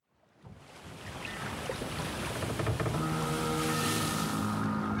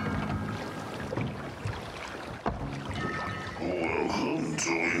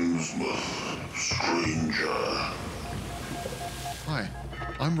Innsmouth, stranger. Hi,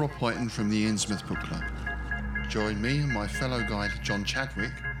 I'm Rob Whiten from the Innsmouth Book Club. Join me and my fellow guide John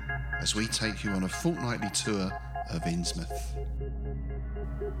Chadwick as we take you on a fortnightly tour of Innsmouth.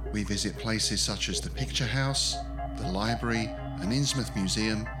 We visit places such as the Picture House, the Library and Innsmouth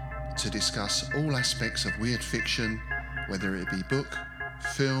Museum to discuss all aspects of weird fiction, whether it be book,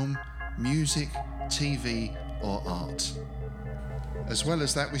 film, music, TV or art. As well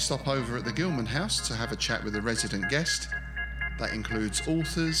as that, we stop over at the Gilman House to have a chat with a resident guest. That includes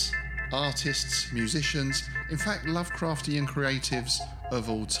authors, artists, musicians, in fact Lovecraftian creatives of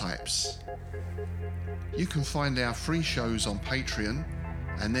all types. You can find our free shows on Patreon,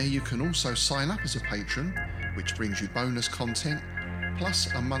 and there you can also sign up as a patron, which brings you bonus content,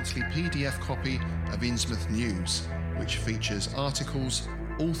 plus a monthly PDF copy of Innsmouth News, which features articles,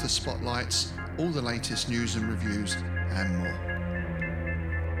 author spotlights, all the latest news and reviews, and more.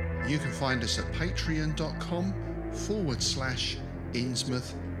 You can find us at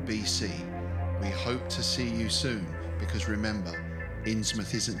patreon.com/InnsmouthBC. We hope to see you soon, because remember,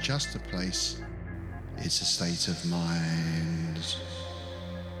 Innsmouth isn't just a place, it's a state of mind.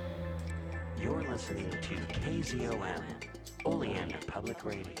 You're listening to KZOM, Oleander Public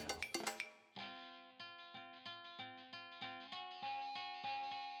Radio.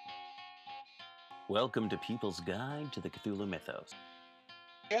 Welcome to People's Guide to the Cthulhu Mythos.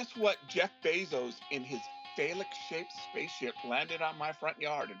 Guess what? Jeff Bezos, in his phallic-shaped spaceship, landed on my front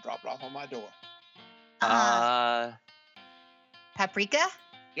yard and dropped off on my door. Paprika?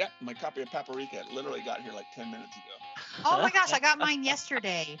 Yep, my copy of Paprika literally got here like 10 minutes ago. Oh my gosh, I got mine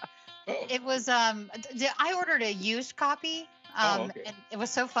yesterday. Oh. It was I ordered a used copy. Okay. And it was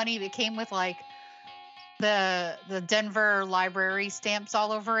so funny. It came with like the Denver library stamps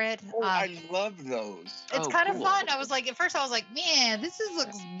all over it. Oh, I love those. It's kind of cool. fun. I was like, at first I was like, man,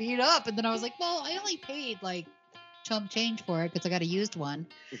 looks beat up. And then I was like, well, I only paid like chump change for it because I got a used one.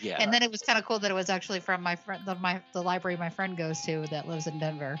 Yeah. And then it was kind of cool that it was actually from my friend, the library my friend goes to that lives in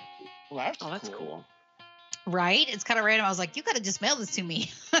Denver. Well, that's cool. Right? It's kind of random. I was like, you got to just mail this to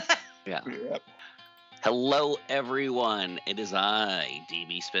me. Yeah. Yep. Hello, everyone. It is I,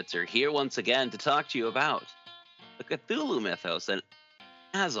 DB Spitzer, here once again to talk to you about the Cthulhu Mythos. And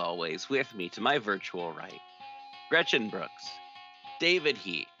as always, with me to my virtual right, Gretchen Brooks, David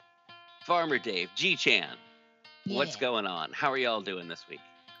Heath, Farmer Dave, G-Chan. Yeah. What's going on? How are y'all doing this week?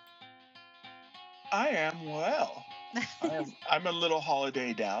 I am well. I'm a little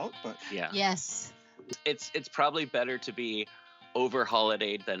holidayed out, but Yeah. Yes. It's probably better to be over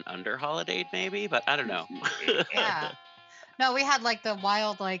holidayed than under holidayed, maybe, but I don't know. Yeah. No, we had like the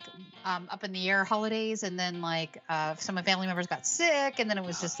wild, like up in the air holidays, and then like some of my family members got sick, and then it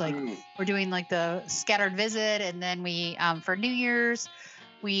was just like we're doing like the scattered visit, and then we for New Year's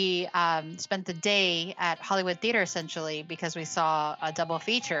we spent the day at Hollywood Theater essentially because we saw a double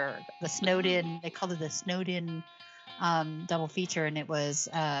feature, the Snowden. They called it the Snowden double feature, and it was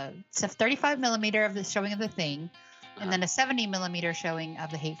it's a 35 millimeter of the showing of The Thing. And then a 70 millimeter showing of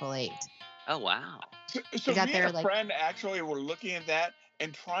The Hateful Eight. Oh, wow. So got me there, and a like- friend actually were looking at that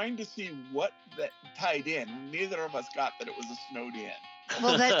and trying to see what that tied in. Neither of us got that it was a snowed in.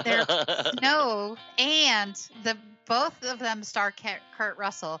 Well, that they're Snow, and both of them star Kurt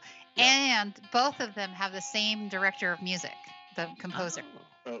Russell, and both of them have the same director of music, the composer.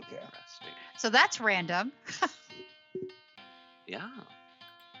 Oh, Okay. interesting. So that's random. Yeah.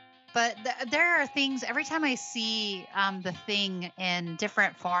 But there are things every time I see The Thing in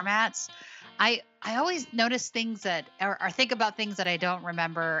different formats, I always notice things that or think about things that I don't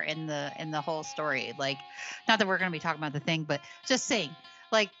remember in the whole story. Like, not that we're going to be talking about The Thing, but just saying,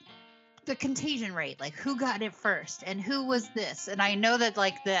 like the contagion rate, like who got it first and who was this. And I know that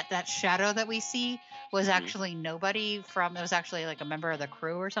like that shadow that we see was actually nobody from. It was actually like a member of the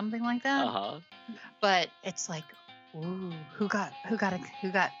crew or something like that. Uh-huh. But it's like, ooh, who got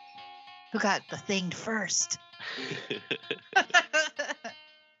the thing first?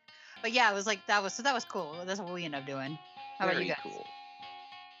 But yeah, it was like that was cool. That's what we ended up doing. How about you guys? Cool.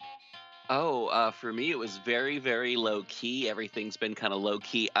 Oh, for me, it was very, very low key. Everything's been kind of low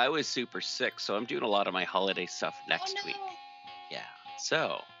key. I was super sick, so I'm doing a lot of my holiday stuff next week. Yeah.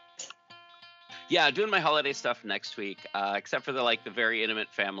 So, yeah, doing my holiday stuff next week, except for the very intimate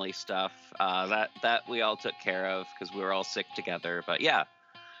family stuff. That we all took care of because we were all sick together. But yeah,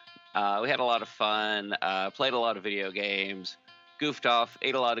 we had a lot of fun. Played a lot of video games. Goofed off,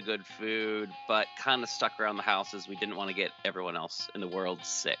 ate a lot of good food, but kind of stuck around the house as we didn't want to get everyone else in the world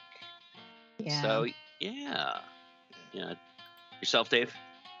sick. Yeah. So, yeah. Yourself, Dave?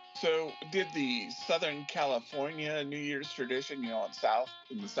 So, did the Southern California New Year's tradition,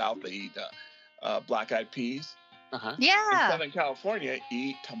 in the South, they eat black eyed peas. Uh-huh. In Yeah. Southern California,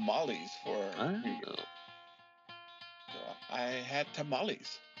 eat tamales for New Year's. Oh, So I had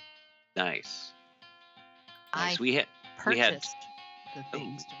tamales. nice. I Nice. We had purchased the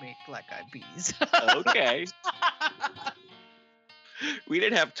things to make black eyed peas. okay. We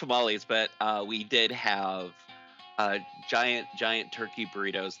didn't have tamales, but we did have giant turkey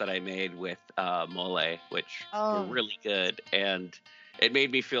burritos that I made with mole, which were really good. And it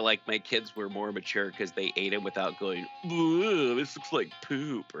made me feel like my kids were more mature because they ate it without going, "Ooh, this looks like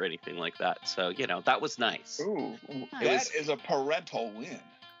poop," or anything like that. So, that was nice. Ooh, Nice. that is a parental win.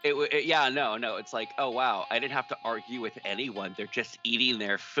 It's like, oh, wow, I didn't have to argue with anyone. They're just eating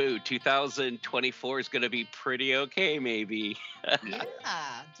their food. 2024 is going to be pretty okay, maybe.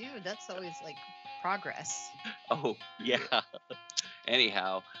 Yeah, dude, that's always like progress. Oh, yeah.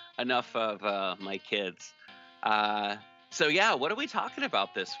 Anyhow, enough of my kids. So, yeah, what are we talking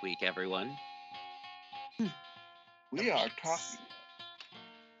about this week, everyone? We are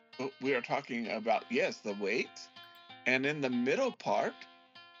talking about, yes, the weights. And in the middle part, ...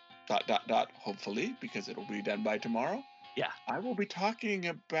 hopefully, because it'll be done by tomorrow. Yeah. I will be talking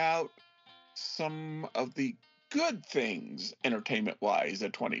about some of the good things entertainment-wise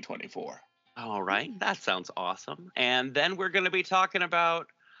of 2024. All right. That sounds awesome. And then we're going to be talking about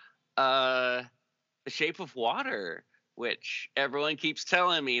The Shape of Water, which everyone keeps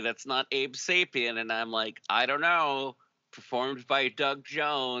telling me that's not Abe Sapien. And I'm like, I don't know. Performed by Doug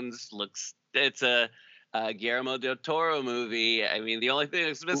Jones. It's a Guillermo del Toro movie. I mean, the only thing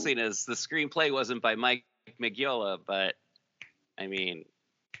that's missing is the screenplay wasn't by Mike Mignola, but I mean.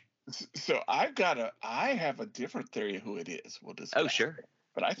 So I have a different theory of who it is. We'll discuss. Oh, sure.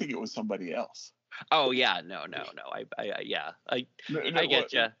 But I think it was somebody else. Oh yeah, no. I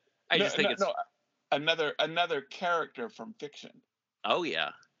get you. I just think it's another character from fiction. Oh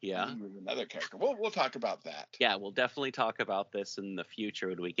yeah. Another character. We'll talk about that. Yeah, we'll definitely talk about this in the future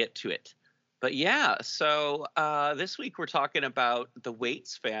when we get to it. But yeah, so this week we're talking about the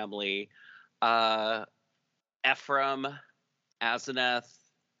Waites family, Ephraim, Asenath,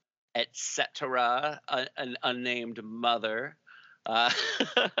 etc., an unnamed mother.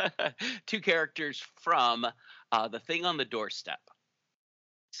 Two characters from The Thing on the Doorstep.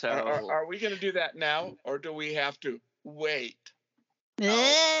 So are we going to do that now, or do we have to wait?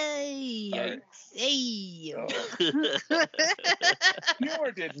 Hey.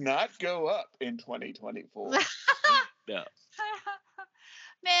 Humor did not go up in 2024. No.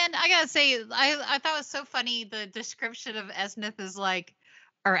 Man, I gotta say, I thought it was so funny. The description of Asenath is like,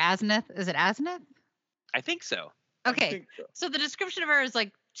 or Asenath, is it Asenath? I think so. Okay, I think so the description of her is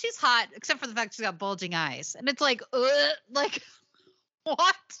like, she's hot, except for the fact she's got bulging eyes, and it's like what?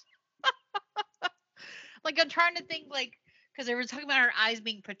 Like, I'm trying to think, like, because they were talking about her eyes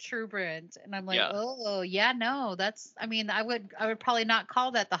being protuberant, and I'm like, oh yeah, no, that's. I mean, I would probably not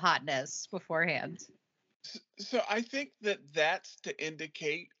call that the hotness beforehand. So I think that's to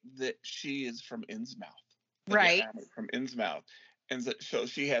indicate that she is from Innsmouth, Right? From Innsmouth, and so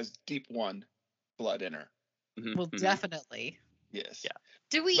she has deep one blood in her. Mm-hmm. Well, definitely. Yes. Yeah.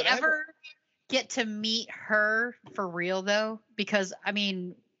 Do we ever get to meet her for real though? Because I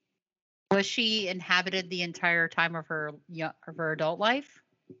mean, was she inhabited the entire time of her adult life?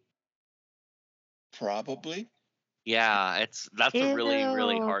 Mm-hmm. Probably. Yeah, that's a really,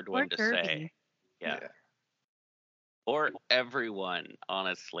 really hard Poor one to Kirby. say. Yeah. Or everyone,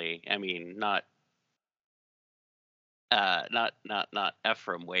 honestly. I mean, not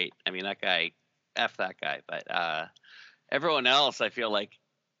Ephraim Waite. I mean, that guy, F that guy. But everyone else, I feel like,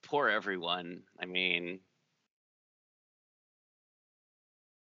 poor everyone. I mean.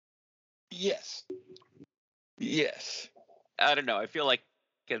 Yes. I don't know. I feel like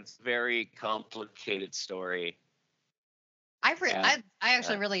it's a very complicated story. I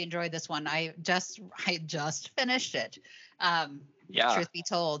actually really enjoyed this one. I just finished it. Truth be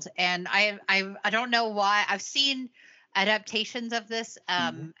told, and I don't know why. I've seen adaptations of this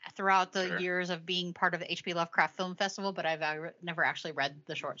throughout the years of being part of the H.P. Lovecraft Film Festival, but I've never actually read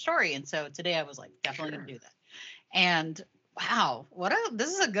the short story, and so today I was like, definitely gonna do that. And wow,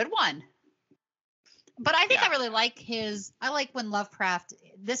 this is a good one. But I think I really like I like when Lovecraft.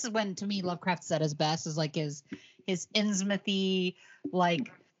 This is when, to me, Lovecraft's at his best. Is like his Innsmouthy,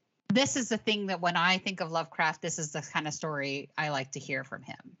 like, this is the thing that when I think of Lovecraft, this is the kind of story I like to hear from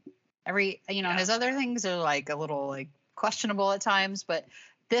him. His other things are like a little like questionable at times, but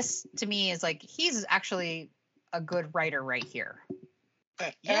this to me is like, he's actually a good writer right here.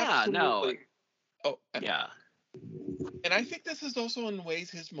 Yeah, no. Oh, and And I think this is also in ways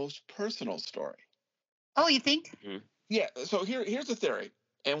his most personal story. Oh, you think? Yeah. So here's the theory,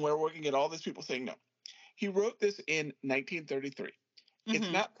 and we're working at all these people saying no. He wrote this in 1933. It's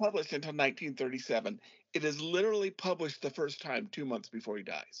not published until 1937. It is literally published the first time 2 months before he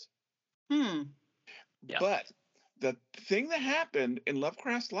dies. Yeah. But the thing that happened in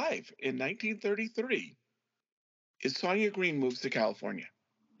Lovecraft's life in 1933 is Sonia Green moves to California.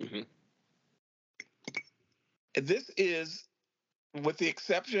 And this is, with the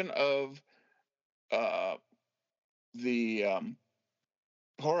exception of the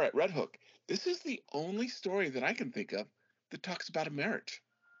horror at Red Hook, this is the only story that I can think of that talks about a marriage.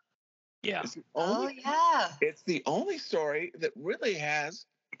 Yeah. It's the only story that really has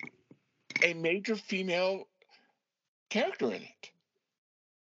a major female character in it,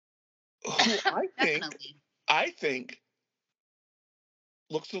 who I think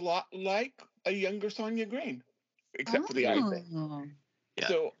looks a lot like a younger Sonia Green, except for the eye thing. Yeah.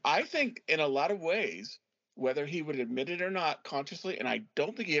 So I think in a lot of ways, whether he would admit it or not consciously, and I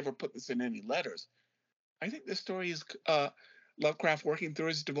don't think he ever put this in any letters, I think this story is Lovecraft working through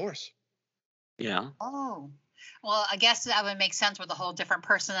his divorce. Yeah. Oh. Well, I guess that would make sense with the whole different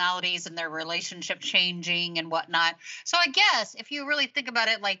personalities and their relationship changing and whatnot. So I guess if you really think about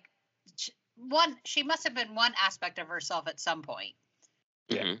it, like she must have been one aspect of herself at some point.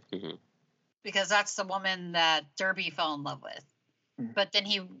 Yeah. Because that's the woman that Derby fell in love with. But then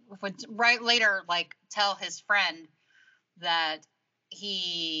he would right later like tell his friend that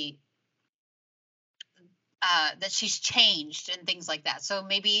that she's changed and things like that. So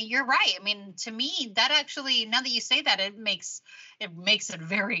maybe you're right. I mean, to me, that actually, now that you say that, it makes it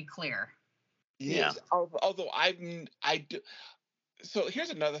very clear. Yes. Yeah. Although I do. So here's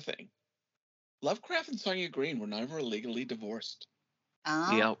another thing. Lovecraft and Sonia Green were never legally divorced.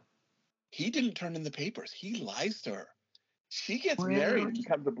 Oh. Yep. He didn't turn in the papers. He lies to her. She gets married and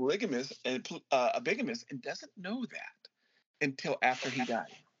becomes a bigamist and doesn't know that until after he died.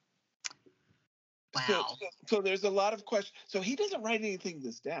 Wow. So there's a lot of questions. So he doesn't write anything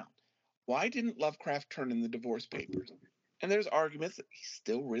this down. Why didn't Lovecraft turn in the divorce papers? And there's arguments that he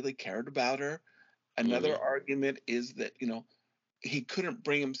still really cared about her. Another argument is that, he couldn't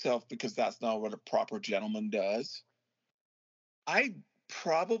bring himself because that's not what a proper gentleman does. I'm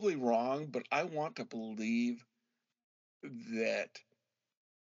probably wrong, but I want to believe that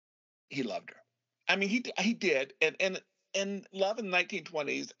he loved her. I mean, he did. And love in the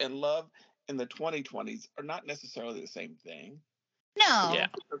 1920s and love in the 2020s are not necessarily the same thing. No. Yeah.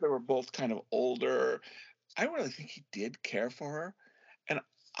 Because they were both kind of older. I really think he did care for her. And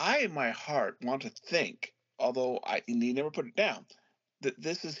I, in my heart, want to think, although he never put it down, that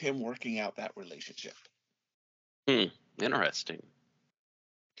this is him working out that relationship. Interesting.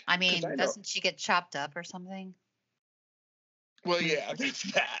 I mean, doesn't she get chopped up or something? Well, yeah, there's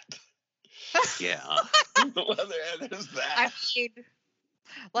that. Yeah. Well, there's that. I mean,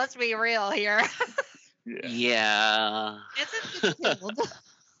 let's be real here. Yeah. It's killed.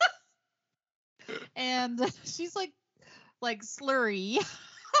 And she's like slurry.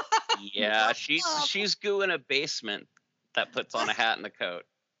 Yeah, she's goo in a basement that puts on a hat and a coat.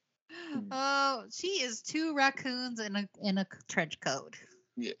 Oh, she is 2 raccoons in a trench coat.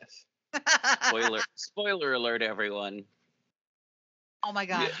 Yes. Spoiler alert, everyone. Oh my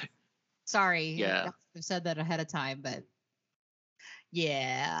God. Yeah. Sorry. Yeah. I've said that ahead of time, but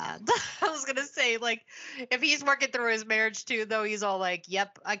yeah. I was gonna say, like, if he's working through his marriage too, though, he's all like,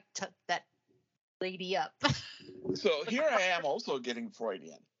 "Yep, I took that lady up." So here I am also getting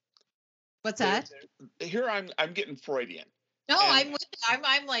Freudian. What's that? Here I'm getting Freudian. No, I'm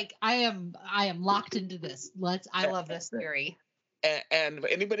like I am locked into this. I love this theory. And if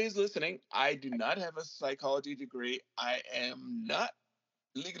anybody's listening, I do not have a psychology degree. I am not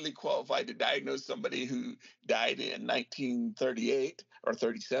legally qualified to diagnose somebody who died in 1938 or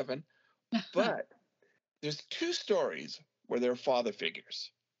 37. But there's 2 stories where they're father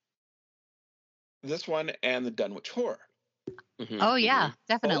figures. This one and the Dunwich Horror. Oh yeah,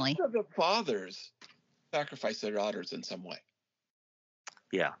 definitely. Both of the fathers sacrifice their daughters in some way.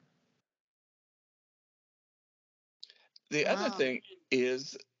 Yeah. The other thing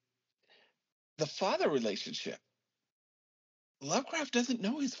is the father relationship. Lovecraft doesn't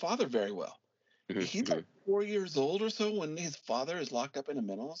know his father very well. He's like 4 years old or so when his father is locked up in a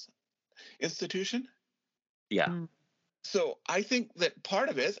mental institution. Yeah. So I think that part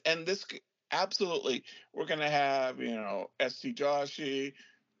of it, and this absolutely, we're going to have, S.T. Joshi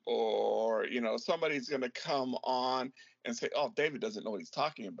or, somebody's going to come on and say, oh, David doesn't know what he's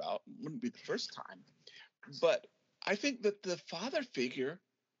talking about. It wouldn't be the first time. But I think that the father figure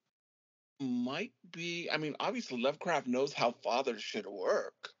might be. I mean, obviously, Lovecraft knows how fathers should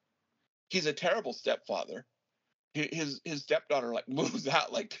work. He's a terrible stepfather. His stepdaughter like moves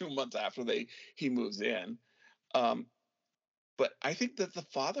out like 2 months after he moves in. But I think that the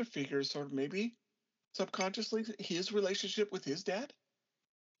father figure is sort of maybe subconsciously his relationship with his dad.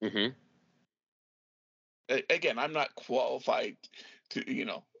 Mm-hmm. Again, I'm not qualified to,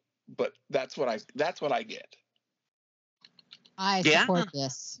 but that's what I get. I Yeah. support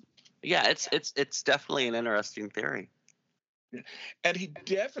this. Yeah, it's definitely an interesting theory. And he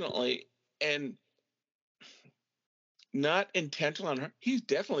definitely, and not intentional on her, he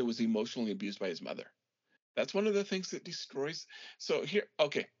definitely was emotionally abused by his mother. That's one of the things that destroys. So here,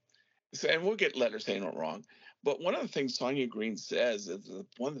 okay. So, and we'll get letters saying it wrong. But one of the things Sonia Green says is that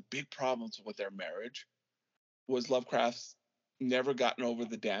one of the big problems with their marriage was Lovecraft's never gotten over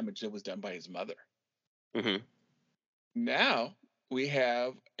the damage that was done by his mother. Mm-hmm. Now we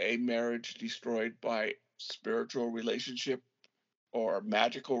have a marriage destroyed by spiritual relationship or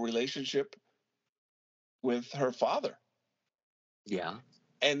magical relationship with her father. Yeah.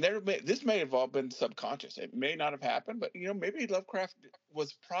 And this may have all been subconscious. It may not have happened, but maybe Lovecraft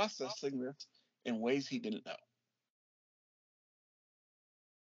was processing this in ways he didn't know.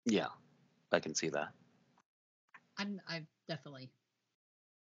 Yeah, I can see that. I definitely.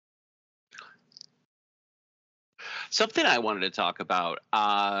 Something I wanted to talk about,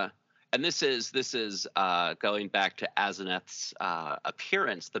 and this is going back to Asenath's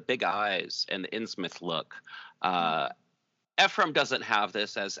appearance, the big eyes and the Innsmouth look. Ephraim doesn't have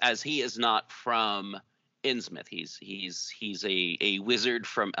this as he is not from Innsmouth. He's a wizard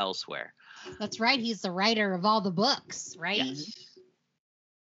from elsewhere. That's right. He's the writer of all the books, right? Yes.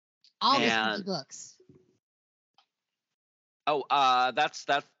 All the spooky books. Oh, that's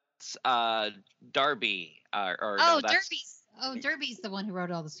Darby. Derby's the one who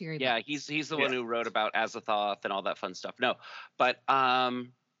wrote all the scary books. Yeah, he's the one who wrote about Azathoth and all that fun stuff. No, but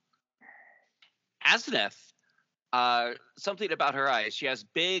Asenath, something about her eyes. She has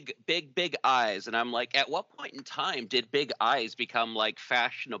big eyes, and I'm like, at what point in time did big eyes become like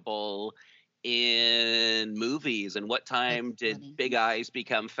fashionable in movies, and what time did big eyes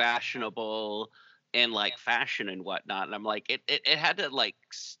become fashionable in like fashion and whatnot? And I'm like, it had to like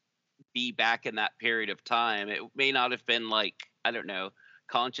be back in that period of time. It may not have been like, I don't know,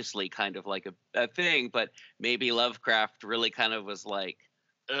 consciously kind of like a thing, but maybe Lovecraft really kind of was like,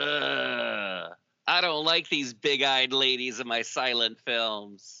 I don't like these big-eyed ladies in my silent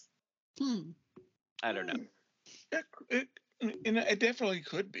films. I don't know. It definitely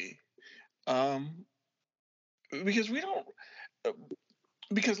could be.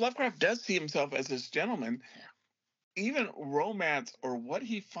 Because Lovecraft does see himself as this gentleman. Even romance or what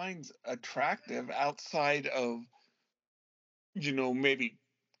he finds attractive outside of, maybe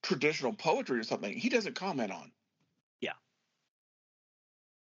traditional poetry or something, he doesn't comment on. Yeah.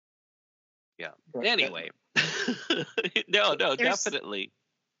 Anyway. No, definitely.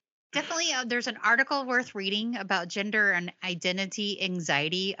 Definitely, there's an article worth reading about gender and identity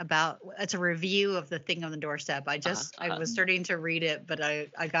anxiety. It's a review of The Thing on the Doorstep. I was starting to read it, but I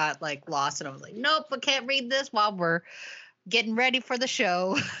got like lost, and I was like, nope, I can't read this while we're getting ready for the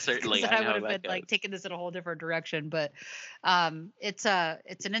show. Certainly, I would have been like taking this in a whole different direction. But it's an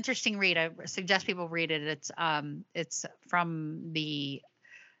interesting read. I suggest people read it. It's from the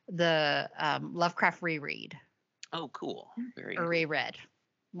Lovecraft reread. Oh, cool. Very or reread.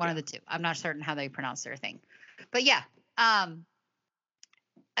 One of the two. I'm not certain how they pronounce their thing. But yeah,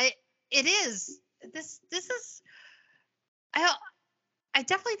 it is. This is. I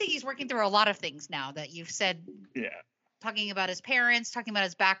definitely think he's working through a lot of things now that you've said. Yeah. Talking about his parents, talking about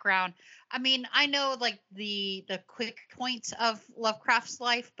his background. I mean, I know like the quick points of Lovecraft's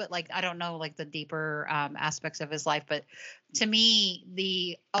life, but like I don't know like the deeper aspects of his life. But to me,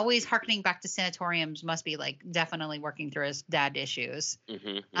 the always harkening back to sanatoriums must be like definitely working through his dad issues.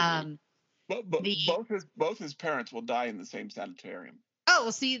 But both his parents will die in the same sanitarium. Oh,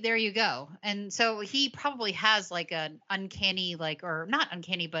 well, see, there you go. And so he probably has like an uncanny, like, or not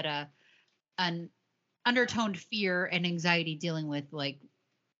uncanny, but an undertoned fear and anxiety dealing with like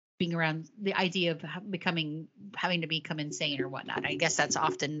being around the idea of having to become insane or whatnot. I guess that's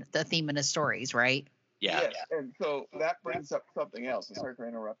often the theme in his stories, right? Yeah. Yes. And so that brings up something else. Sorry for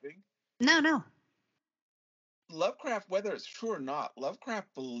interrupting. No. Lovecraft, whether it's true or not,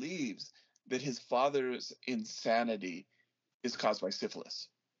 Lovecraft believes that his father's insanity is caused by syphilis.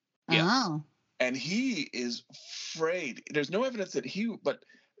 Yes. Oh. And he is afraid. There's no evidence but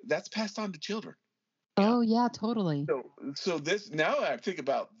that's passed on to children. Oh yeah, totally. So this, now I think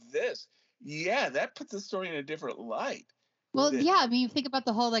about this, that puts the story in a different light. Well, yeah, I mean, think about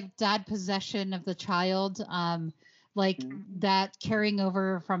the whole like dad possession of the child, like that carrying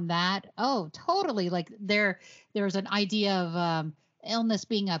over from that. Oh, totally. Like there's an idea of illness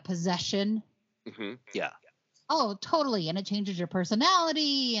being a possession. Yeah. Oh, totally. And it changes your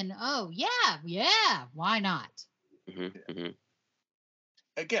personality. And oh, yeah, why not?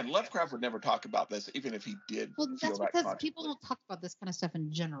 Again, Lovecraft would never talk about this, even if he did. Well, feel that's that because consciously. people don't talk about this kind of stuff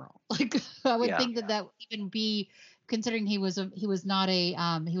in general. Like I would think that would even be, considering he was not a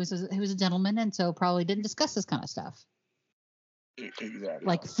he was a gentleman, and so probably didn't discuss this kind of stuff. Exactly.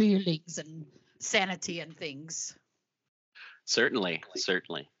 Like feelings and sanity and things. Certainly.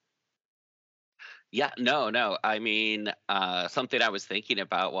 Yeah, no. I mean, something I was thinking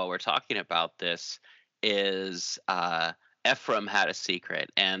about while we're talking about this is Ephraim had a secret,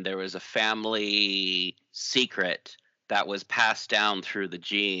 and there was a family secret that was passed down through the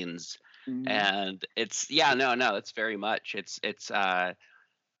genes. And it's it's very much it's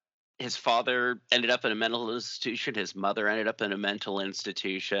his father ended up in a mental institution. His mother ended up in a mental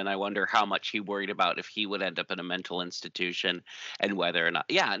institution. I wonder how much he worried about if he would end up in a mental institution and whether or not.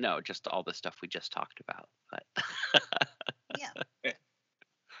 Yeah, no, just all the stuff we just talked about. But yeah.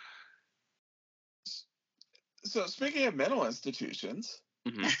 So speaking of mental institutions,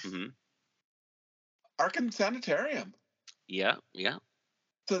 Arkham Sanitarium. Yeah.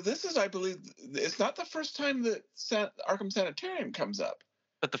 So this is, I believe, it's not the first time that Arkham Sanitarium comes up.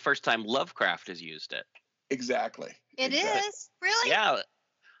 But the first time Lovecraft has used it. Exactly. It is? Really? Yeah.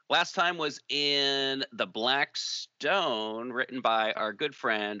 Last time was in The Black Stone, written by our good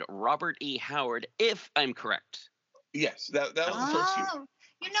friend Robert E. Howard, if I'm correct. Yes, that was the first year.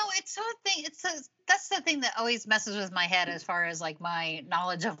 You know, that's the thing that always messes with my head as far as like my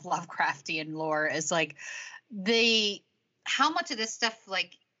knowledge of Lovecraftian lore is like how much of this stuff,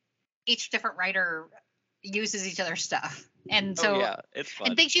 like each different writer uses each other's stuff. And so it's fun.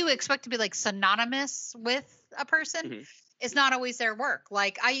 And things you expect to be like synonymous with a person is not always their work.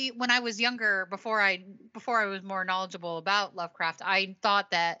 Like when I was younger, before I was more knowledgeable about Lovecraft, I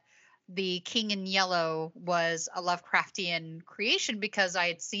thought that the King in Yellow was a Lovecraftian creation because I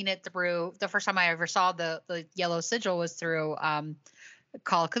had seen it through the first time I ever saw the Yellow Sigil was through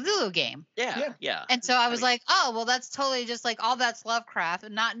Call of Cthulhu game. Yeah. And so I was like, oh, well, that's totally just like all that's Lovecraft,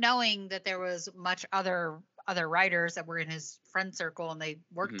 and not knowing that there was much other writers that were in his friend circle and they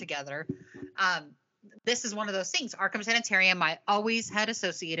worked together. This is one of those things. Arkham Sanitarium I always had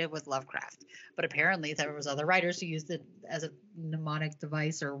associated with Lovecraft, but apparently there was other writers who used it as a mnemonic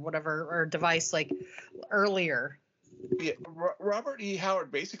device or whatever, or device like earlier. Yeah, Robert E.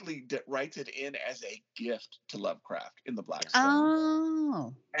 Howard basically writes it in as a gift to Lovecraft in The Black Stone.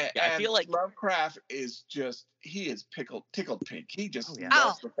 Oh. And I feel like Lovecraft is tickled pink. He just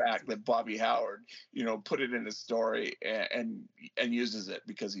loves the fact that Bobby Howard, put it in his story and uses it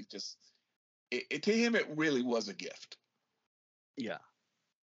because he just, to him, it really was a gift. Yeah.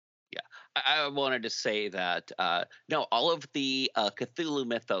 I wanted to say that, no, all of the Cthulhu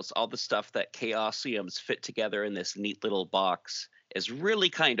mythos, all the stuff that Chaosiums fit together in this neat little box is really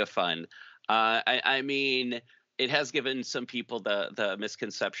kind of fun. I mean, it has given some people the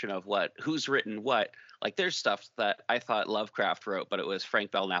misconception of who's written what. Like, there's stuff that I thought Lovecraft wrote, but it was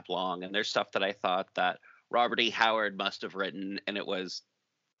Frank Belknap Long. And there's stuff that I thought that Robert E. Howard must have written, and it was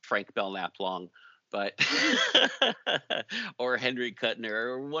Frank Belknap Long. But or Henry Kuttner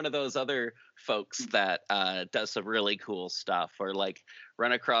or one of those other folks that does some really cool stuff, or like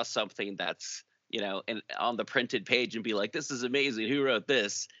run across something that's on the printed page and be like, this is amazing, who wrote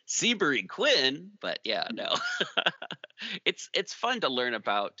this? Seabury Quinn. But yeah, no. it's fun to learn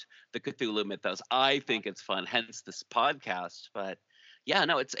about the Cthulhu mythos. I think it's fun, hence this podcast. But yeah,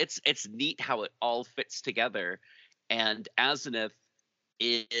 no, it's neat how it all fits together. And Asenath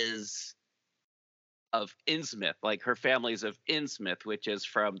is of Innsmouth, like her family's of Innsmouth, which is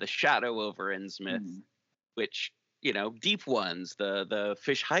from the shadow over Innsmouth, which, deep ones, the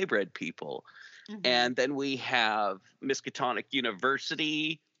fish hybrid people. And then we have Miskatonic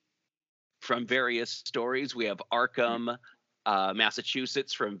University from various stories. We have Arkham,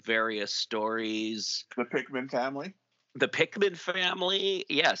 Massachusetts from various stories. The Pickman family.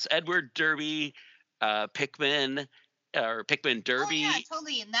 Yes. Edward Derby, Pickman, or Pickman Derby. Oh, yeah,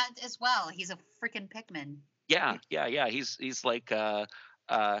 totally. And that as well. He's a freaking Pickman. Yeah. He's like, and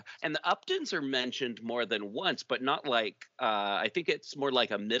the Uptons are mentioned more than once, but not like, I think it's more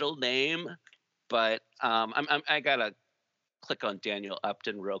like a middle name. But I gotta click on Daniel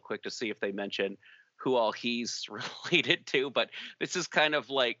Upton real quick to see if they mention who all he's related to. But this is kind of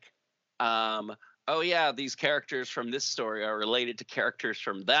like, oh yeah, these characters from this story are related to characters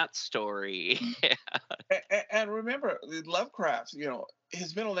from that story. And remember, Lovecraft,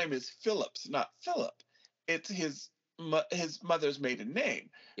 his middle name is Phillips, not Philip. It's his mother's maiden name.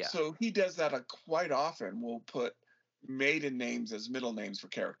 Yeah. So he does that quite often. We'll put maiden names as middle names for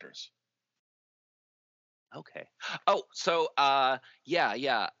characters. Okay. Oh, so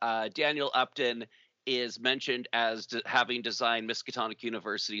Daniel Upton is mentioned as having designed Miskatonic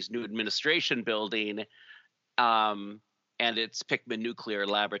University's new administration building, and its Pickman Nuclear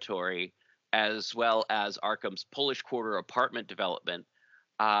Laboratory, as well as Arkham's Polish Quarter apartment development.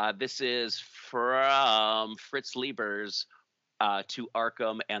 This is from Fritz Lieber's To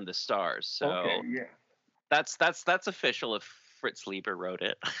Arkham and the Stars. So okay, yeah. That's official if Fritz Lieber wrote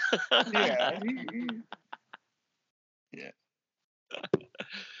it. Yeah. Yeah.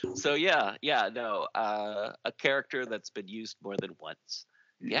 So a character that's been used more than once.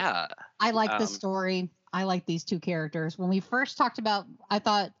 Yeah. I like this story. I like these two characters. When we first talked about, I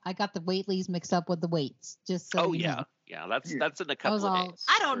thought I got the Waitlys mixed up with the Waites. Just so you know. Yeah, that's in a couple of days.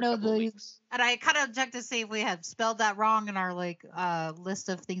 I don't know these, and I kind of checked to see if we had spelled that wrong in our list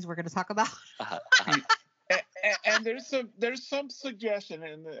of things we're going to talk about. And there's some suggestion,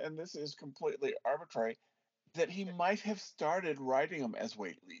 and this is completely arbitrary, that he might have started writing them as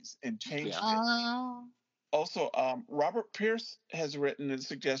Waitlys and changed it. Also, Robert Pierce has written and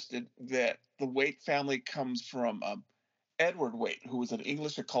suggested that the Waite family comes from Edward Waite, who was an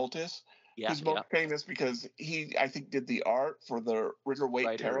English occultist. He's most famous because he, I think, did the art for the Ritter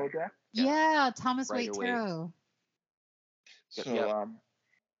Waite tarot deck. Yeah, Thomas Waite tarot.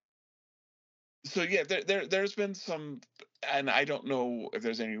 So yeah, there's been some, and I don't know if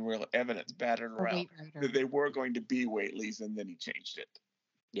there's any real evidence battered around that they were going to be Waitlys, and then he changed it.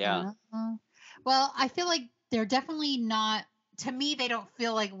 Yeah. Well, I feel like they're definitely not. To me, they don't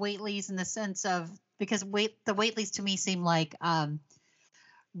feel like Waitlys in the sense of, because the Waitlys to me seem like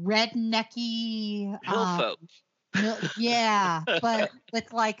rednecky hill folk. Yeah, but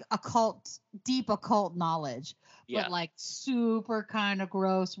with like deep occult knowledge. Yeah. But like super kind of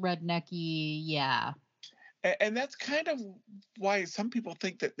gross rednecky. Yeah. And that's kind of why some people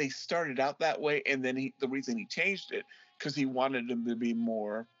think that they started out that way, and then the reason he changed it because he wanted them to be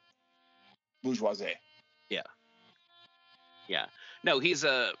more bourgeoisie. Yeah. Yeah. No, he's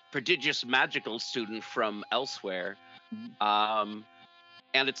a prodigious magical student from elsewhere. And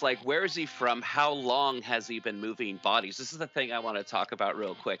it's like, where is he from? How long has he been moving bodies? This is the thing I want to talk about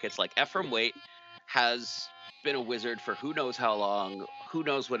real quick. It's like Ephraim Waite has been a wizard for who knows how long, who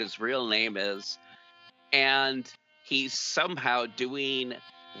knows what his real name is. And he's somehow doing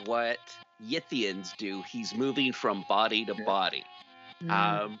what Yithians do. He's moving from body to body.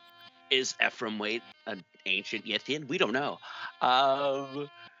 Is Ephraim Waite an ancient Yithian? We don't know.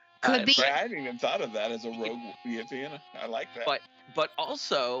 Could be. I hadn't even thought of that as a rogue Yithian. I like that. But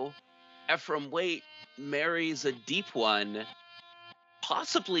also, Ephraim Waite marries a Deep One,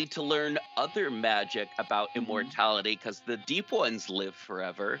 possibly to learn other magic about immortality, because the Deep Ones live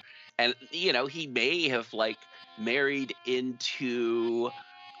forever. And, he may have, married into,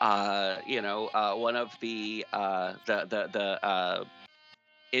 one of the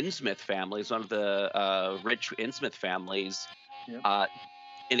Innsmouth families, one of the rich Innsmouth families,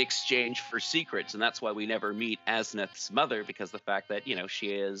 in exchange for secrets. And that's why we never meet Asneth's mother, because the fact that, she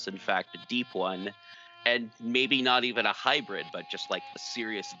is, in fact, a Deep One, and maybe not even a hybrid, but just like a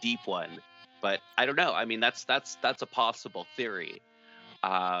serious Deep One. But I don't know. I mean, that's a possible theory.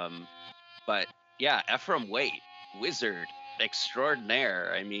 But yeah, Ephraim Waite, wizard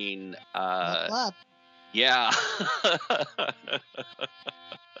extraordinaire. I mean, yeah.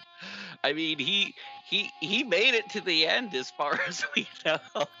 I mean, he made it to the end as far as we know.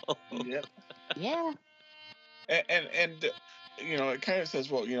 Yep. Yeah. And it kind of says,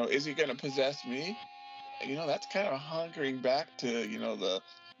 well, is he going to possess me? That's kind of hunkering back to,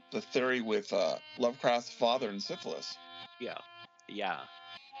 the theory with Lovecraft's father and syphilis. Yeah. Yeah.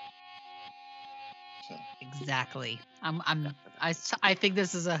 So. Exactly. I think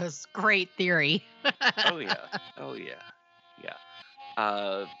this is a great theory. Oh yeah.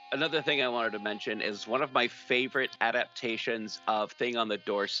 Another thing I wanted to mention is one of my favorite adaptations of Thing on the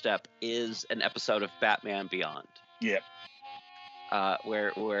Doorstep is an episode of Batman Beyond. Yep.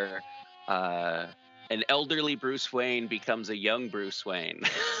 Where an elderly Bruce Wayne becomes a young Bruce Wayne.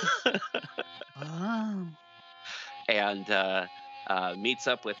 Oh. And meets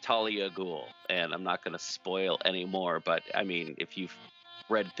up with Talia Ghul. And I'm not going to spoil any more, but I mean, if you've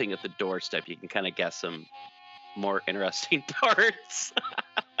read Thing at the Doorstep, you can kind of guess some more interesting parts.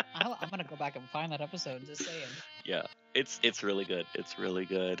 I'm going to go back and find that episode. Just saying. Yeah, it's really good. It's really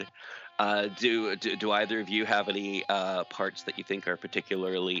good. Do either of you have any parts that you think are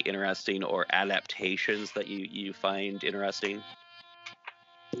particularly interesting or adaptations that you find interesting?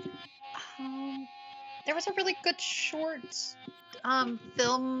 There was a really good short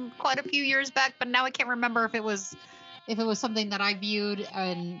film quite a few years back, but now I can't remember if it was something that I viewed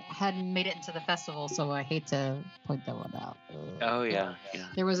and hadn't made it into the festival, so I hate to point that one out. Oh yeah.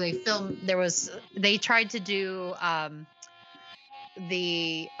 There was a film. They tried to do a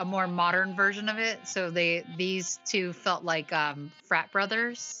more modern version of it. So these two felt like frat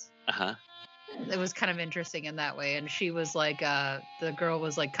brothers. Uh-huh. It was kind of interesting in that way. And she was like the girl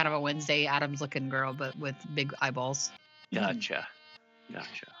was like kind of a Wednesday Addams looking girl, but with big eyeballs. Gotcha.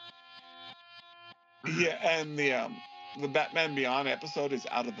 Yeah, and the Batman Beyond episode is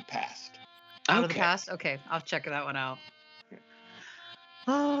Out of the Past. Out of the Past? Okay, I'll check that one out.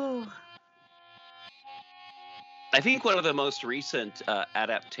 Oh. I think one of the most recent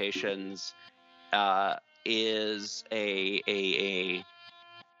adaptations is a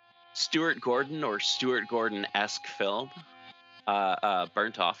Stuart Gordon or Stuart Gordon-esque film,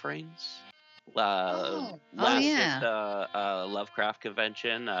 Burnt Offerings. Last at Lovecraft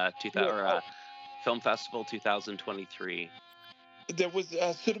Convention, Film Festival 2023. There was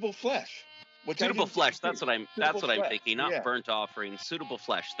Suitable Flesh. Suitable Flesh. That's what I'm thinking. Not Burnt Offerings. Suitable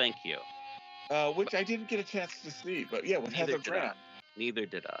Flesh. Thank you. Which I didn't get a chance to see, but yeah, with Heather Graham. Neither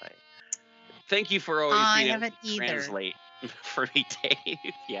did I. Thank you for always being able to translate for me, Dave.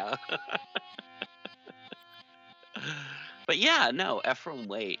 Yeah. But yeah, no, Ephraim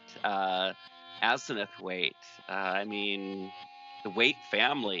Waite, Asenath Waite. I mean, the Waite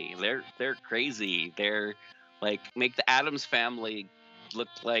family. They're crazy. They're like make the Addams family look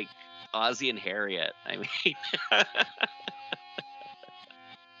like Ozzie and Harriet. I mean.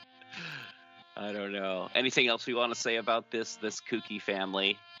 I don't know. Anything else we want to say about this kooky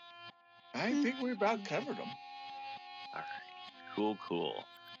family? I think we about covered them. All right. Cool.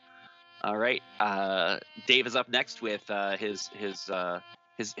 All right. Dave is up next with his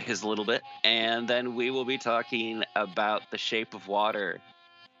little bit, and then we will be talking about The Shape of Water.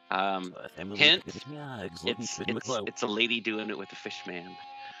 Hint: it's a lady doing it with a fish man.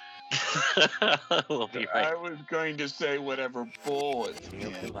 We'll be right. I was going to say whatever bull it's in,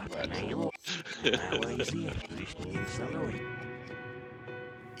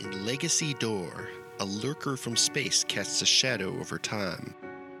 In Legacy Door, a lurker from space casts a shadow over time.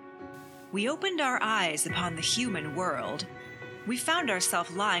 We opened our eyes upon the human world. We found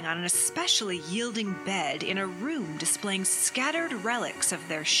ourselves lying on an especially yielding bed in a room displaying scattered relics of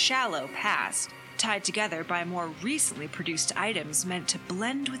their shallow past, tied together by more recently produced items meant to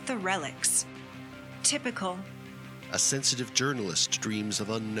blend with the relics. Typical. A sensitive journalist dreams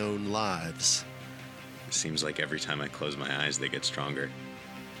of unknown lives. It seems like every time I close my eyes, they get stronger.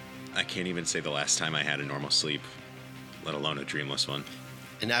 I can't even say the last time I had a normal sleep, let alone a dreamless one.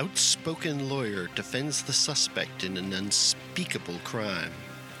 An outspoken lawyer defends the suspect in an unspeakable crime.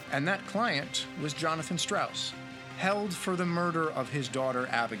 And that client was Jonathan Strauss, held for the murder of his daughter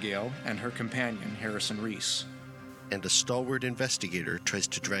Abigail and her companion Harrison Reese. And a stalwart investigator tries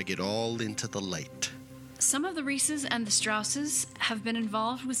to drag it all into the light. Some of the Reeses and the Strausses have been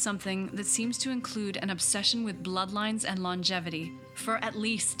involved with something that seems to include an obsession with bloodlines and longevity for at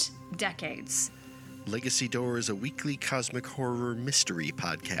least decades. Legacy Door is a weekly cosmic horror mystery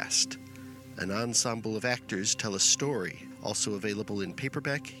podcast. An ensemble of actors tell a story, also available in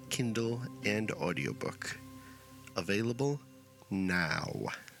paperback, Kindle, and audiobook. Available now.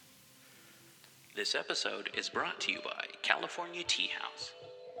 This episode is brought to you by California Tea House.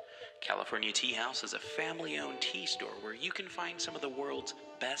 California Tea House is a family-owned tea store where you can find some of the world's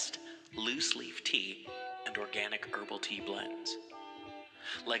best loose-leaf tea and organic herbal tea blends.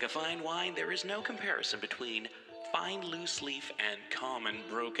 Like a fine wine, there is no comparison between fine loose-leaf and common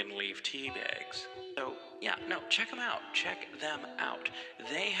broken-leaf tea bags. So, check them out. Check them out.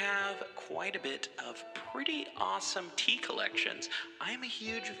 They have quite a bit of pretty awesome tea collections. I'm a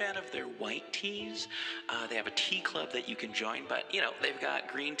huge fan of their white teas. They have a tea club that you can join, but, they've got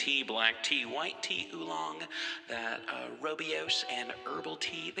green tea, black tea, white tea, oolong, that Robios, and herbal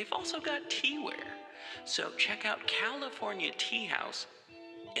tea. They've also got teaware. So check out California Tea House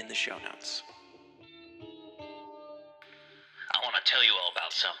in the show notes. I want to tell you all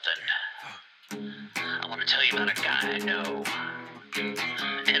about something. I want to tell you about a guy I know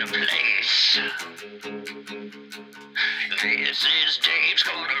in a place. This is Dave's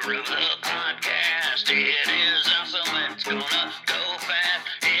Corner of the Podcast. It is awesome. It's gonna go fast.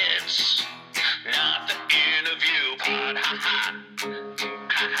 It's not the interview pod. Ha ha.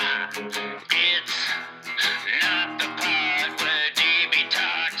 Ha ha. It's not the part where DB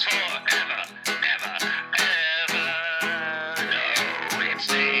talks forever, ever, ever. No, it's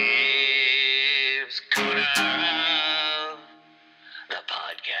Dave's Corner of the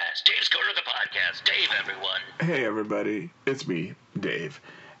Podcast. Dave's Corner of the Podcast. Dave, everyone. Hey everybody, it's me, Dave,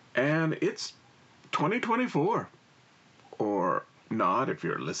 and it's 2024, or not if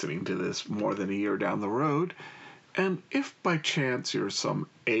you're listening to this more than a year down the road, and if by chance you're some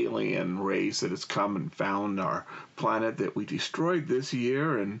alien race that has come and found our planet that we destroyed this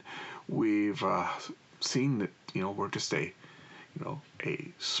year, and we've seen that, we're just a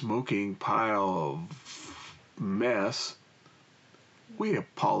smoking pile of mess, we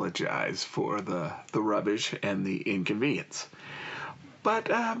apologize for the rubbish and the inconvenience.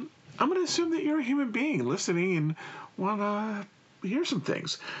 But I'm going to assume that you're a human being listening and want to hear some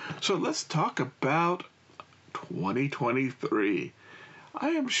things. So let's talk about 2023. I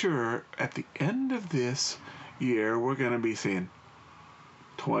am sure at the end of this year, we're going to be seeing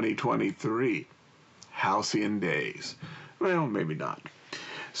 2023 halcyon days. Well, maybe not.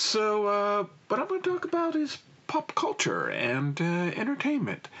 So, but I'm going to talk about is pop culture and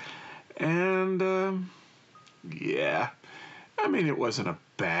entertainment. And, yeah, I mean, it wasn't a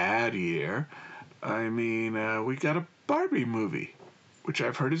bad year. I mean, we got a Barbie movie, which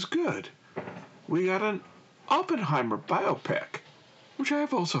I've heard is good. We got an Oppenheimer biopic, which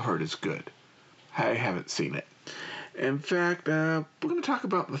I've also heard is good. I haven't seen it. In fact, we're going to talk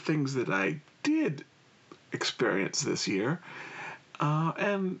about the things that I did experience this year.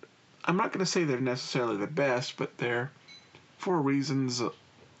 And I'm not going to say they're necessarily the best, but they're for reasons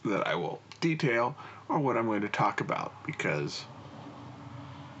that I will detail or what I'm going to talk about because,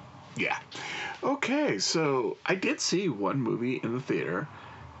 yeah. Okay, so I did see one movie in the theater,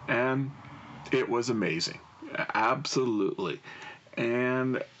 and it was amazing. Absolutely.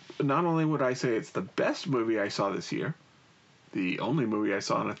 And not only would I say it's the best movie I saw this year, the only movie I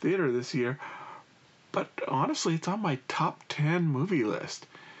saw in a theater this year, but honestly, it's on my top 10 movie list.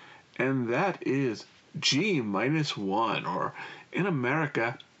 And that is G-1, or in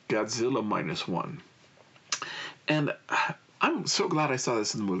America, Godzilla -1. And I'm so glad I saw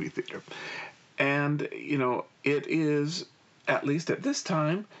this in the movie theater. And, it is, at least at this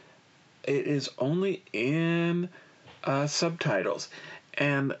time, it is only in subtitles.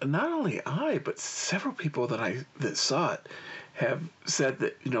 And not only I, but several people that saw it have said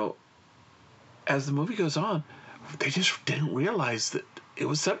that, as the movie goes on, they just didn't realize that it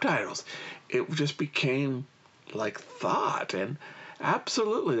was subtitles. It just became like thought. And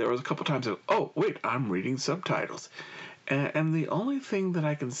absolutely, there was a couple times of, oh, wait, I'm reading subtitles. And the only thing that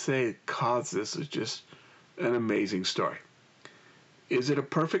I can say caused this is just an amazing story. Is it a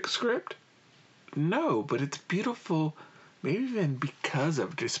perfect script? No, but it's beautiful, maybe even because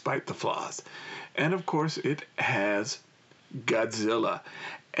of, despite the flaws. And of course, it has Godzilla.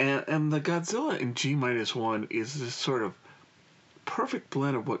 And the Godzilla in G-1 is this sort of perfect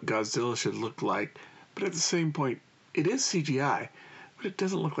blend of what Godzilla should look like, but at the same point, it is CGI, but it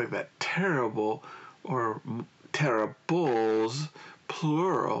doesn't look like that terrible or terribles,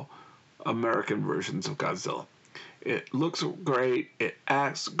 plural, American versions of Godzilla. It looks great, it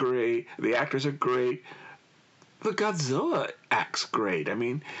acts great, the actors are great, the Godzilla acts great. I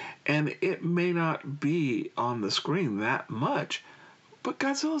mean, and it may not be on the screen that much, but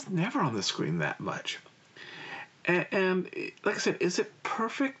Godzilla's never on the screen that much. And like I said, is it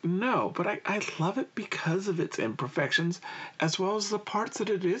perfect? No, but I love it because of its imperfections, as well as the parts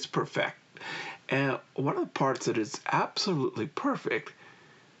that it is perfect. And one of the parts that is absolutely perfect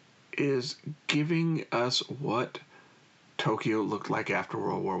is giving us what Tokyo looked like after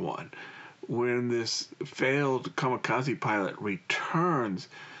World War I. When this failed kamikaze pilot returns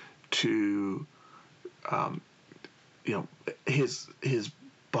to, his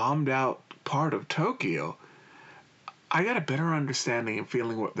bombed out part of Tokyo, I got a better understanding and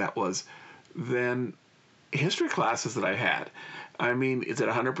feeling what that was than history classes that I had. I mean, is it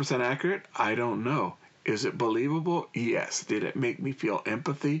 100% accurate? I don't know. Is it believable? Yes. Did it make me feel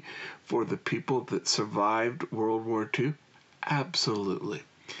empathy for the people that survived World War II? Absolutely.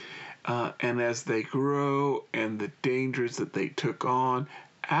 And as they grow and the dangers that they took on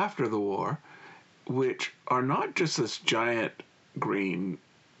after the war, which are not just this giant green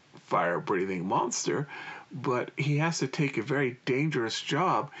fire-breathing monster, but he has to take a very dangerous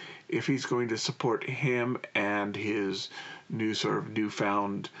job if he's going to support him and his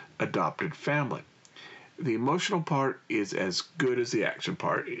newfound adopted family. The emotional part is as good as the action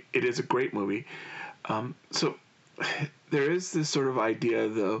part. It is a great movie. So there is this sort of idea,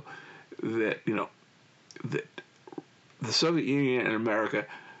 though, that that the Soviet Union and America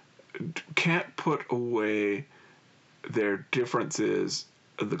can't put away their differences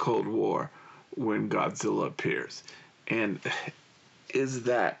of the Cold War when Godzilla appears. And is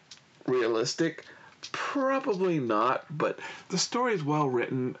that realistic? Probably not, but the story is well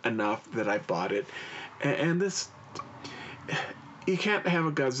written enough that I bought it. And this, you can't have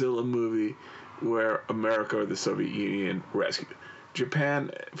a Godzilla movie where America or the Soviet Union rescue.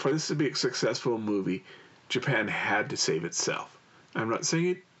 Japan, for this to be a successful movie, Japan had to save itself. I'm not saying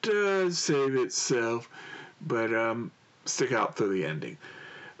it does save itself, but stick out through the ending.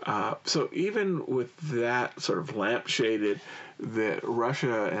 So even with that sort of lampshaded, that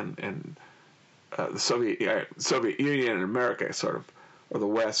Russia and the Soviet Union and America sort of, or the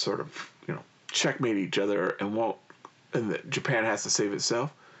West sort of, checkmate each other and that Japan has to save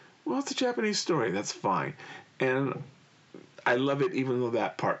itself. Well, it's a Japanese story. That's fine. And I love it even though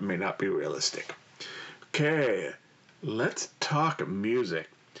that part may not be realistic. Okay, let's talk music.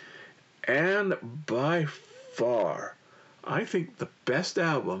 And by far, I think the best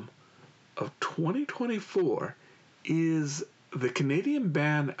album of 2024 is the Canadian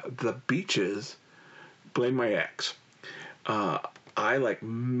band The Beaches' Blame My Ex. I, like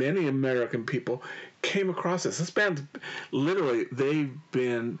many American people, came across this. This band, literally, they've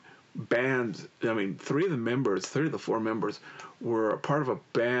been bands. I mean, three of the four members were a part of a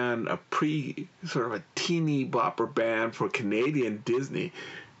band, sort of a teeny bopper band for Canadian Disney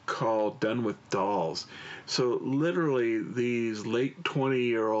called Done with Dolls. So literally, these late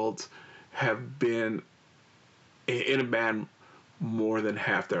 20-year-olds have been in a band more than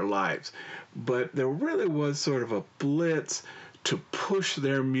half their lives. But there really was sort of a blitz to push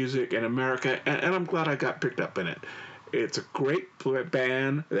their music in America, and I'm glad I got picked up in it. It's a great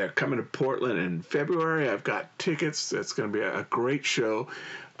band. They're coming to Portland in February. I've got tickets. It's going to be a great show.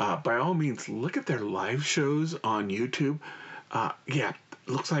 By all means, look at their live shows on YouTube.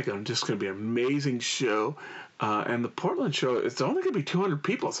 Looks like it's just going to be an amazing show. And the Portland show, it's only going to be 200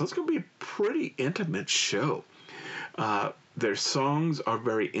 people, so it's going to be a pretty intimate show. Their songs are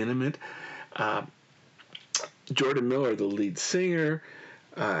very intimate. Jordan Miller, the lead singer,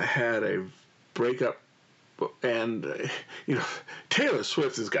 had a breakup, and Taylor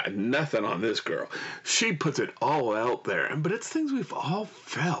Swift has got nothing on this girl. She puts it all out there, but it's things we've all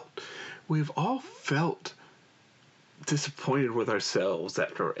felt. We've all felt disappointed with ourselves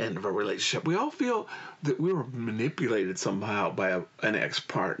after the end of a relationship. We all feel that we were manipulated somehow by an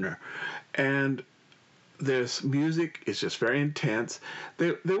ex-partner, and this music is just very intense.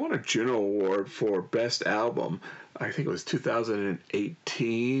 They won a Juno Award for Best Album. I think it was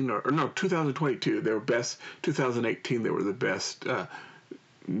 2018 or no, 2022. They were best 2018. They were the best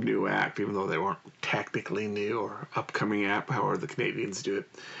new act, even though they weren't technically new or upcoming act, however the Canadians do it.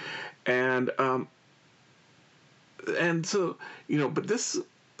 And so but this,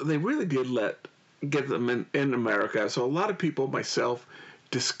 they really did get them in America. So a lot of people, myself,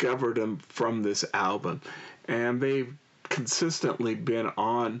 discovered them from this album, and they've consistently been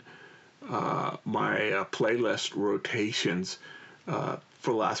on my playlist rotations for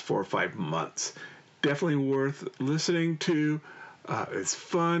the last 4 or 5 months. Definitely worth listening to. It's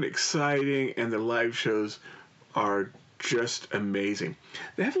fun, exciting, and the live shows are just amazing.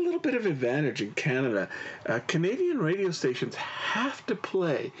 They have a little bit of advantage in Canada. Canadian radio stations have to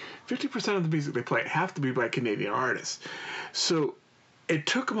play 50% of the music they play have to be by Canadian artists. So it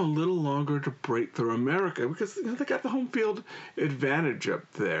took them a little longer to break through America because they got the home field advantage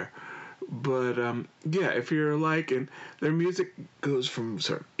up there. But if you're and their music goes from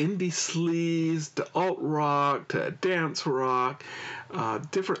sort of indie sleaze to alt rock to dance rock,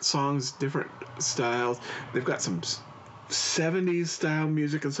 different songs, different styles. They've got some 70s style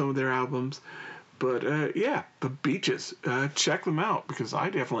music in some of their albums. But The Beaches, check them out because I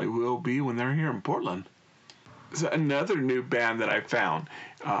definitely will be when they're here in Portland. So another new band that I found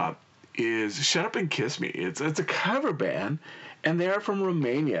is Shut Up and Kiss Me. It's a cover band, and they are from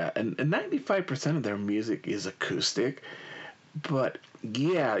Romania, and 95% of their music is acoustic. But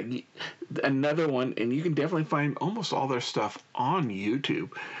another one, and you can definitely find almost all their stuff on YouTube.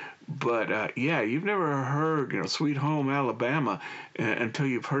 But you've never heard Sweet Home Alabama until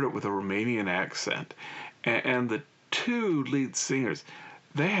you've heard it with a Romanian accent. And the two lead singers,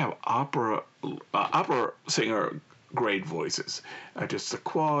 they have opera singer grade voices. Just the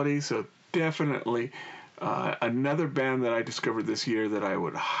quality. So definitely another band that I discovered this year that I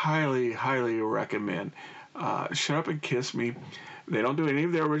would highly, highly recommend. Shut Up and Kiss Me. They don't do any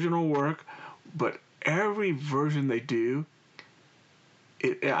of their original work, but every version they do,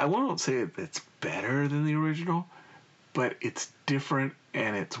 I won't say it's better than the original, but it's different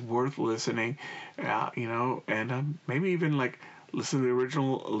and it's worth listening, and maybe even listen to the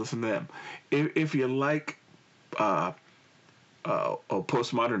original, listen to them. If you like a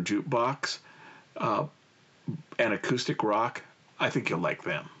postmodern jukebox and acoustic rock, I think you'll like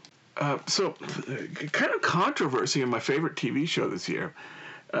them. So, kind of controversy in my favorite TV show this year.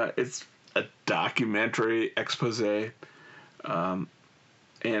 It's a documentary expose, and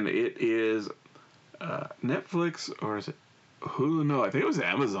it is Netflix, or is it Hulu? No, I think it was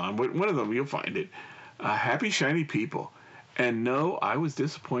Amazon. One of them, you'll find it. Happy Shiny People. And no, I was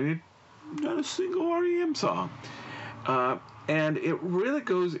disappointed. Not a single REM song. And it really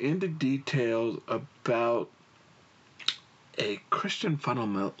goes into details about a Christian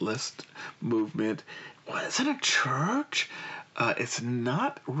fundamentalist movement. Well, it's in a church. It's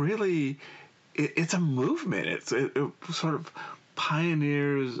not really. It's a movement. It sort of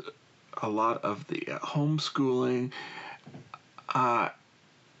pioneers a lot of the homeschooling,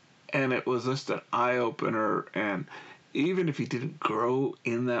 and it was just an eye opener. And even if you didn't grow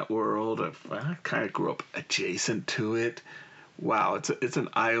in that world, I kind of grew up adjacent to it. Wow, it's an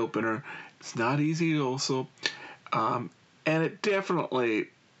eye opener. It's not easy, also. And it definitely,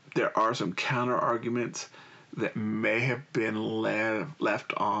 there are some counter arguments that may have been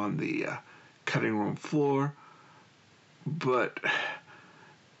left on the cutting room floor, but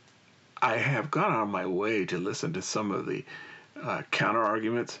I have gone out of my way to listen to some of the counter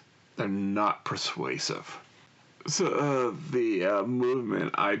arguments. They're not persuasive. So the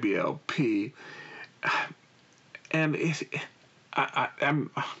movement IBLP, and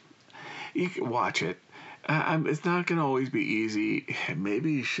you can watch it. It's not going to always be easy.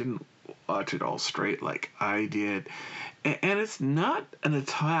 Maybe you shouldn't watch it all straight like I did. And it's not an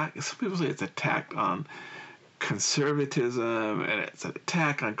attack. Some people say it's an attack on conservatism and it's an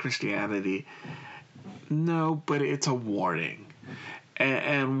attack on Christianity. No, but it's a warning.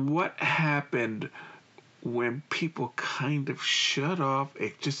 And what happened when people kind of shut off,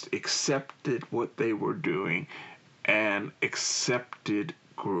 it just accepted what they were doing and accepted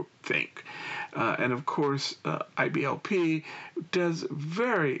groupthink. And of course, IBLP does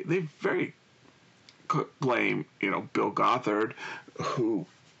very blame, Bill Gothard, who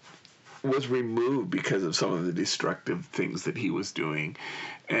was removed because of some of the destructive things that he was doing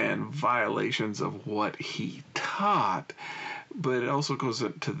and violations of what he taught. But it also goes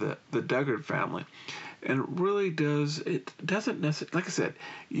into the Duggar family. And it doesn't necessarily, like I said,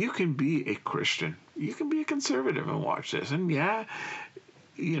 you can be a Christian, you can be a conservative and watch this. And yeah,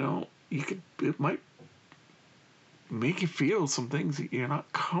 it might make you feel some things that you're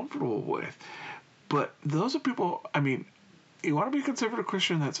not comfortable with. But those are people, you want to be a conservative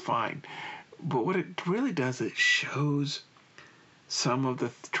Christian, that's fine. But what it really does, it shows some of the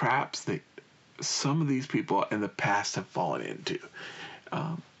traps that some of these people in the past have fallen into.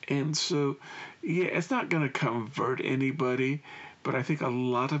 And so, yeah, it's not going to convert anybody, but I think a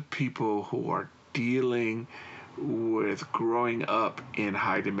lot of people who are dealing with growing up in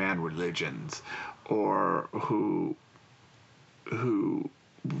high demand religions, or who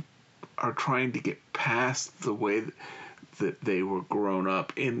are trying to get past the way that they were grown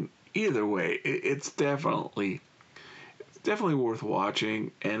up in, either way, it's definitely worth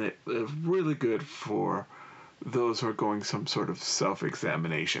watching, and it is really good for those who are going some sort of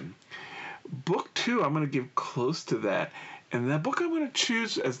self-examination. Book 2, I'm going to give close to that, and that book I'm going to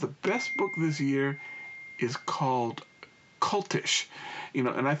choose as the best book this year is called Cultish.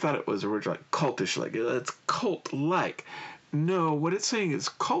 And I thought it was originally cultish, like it's cult-like. No, what it's saying is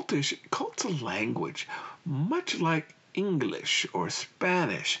cultish. Cult's a language, much like English or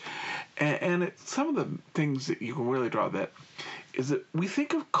Spanish. And some of the things that you can really draw that is that we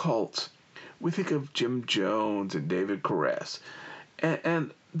think of cults, we think of Jim Jones and David Koresh,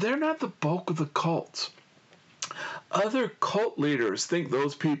 and they're not the bulk of the cults. Other cult leaders think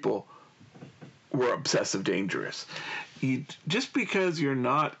those people were obsessive dangerous. Just because you're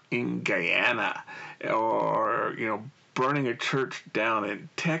not in Guyana or, burning a church down in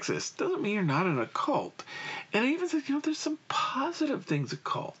Texas doesn't mean you're not in a cult. And I even said, there's some positive things of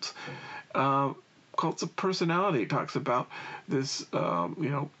cults. Cults of personality talks about this,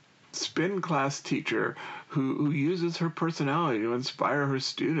 spin class teacher who uses her personality to inspire her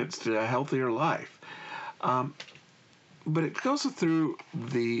students to a healthier life. But it goes through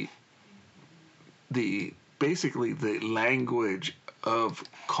basically the language of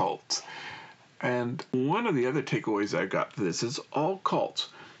cults. And one of the other takeaways I got for this is all cults.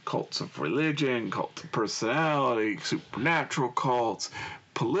 Cults of religion, cults of personality, supernatural cults,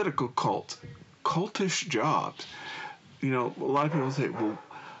 political cults, cultish jobs. A lot of people say, well,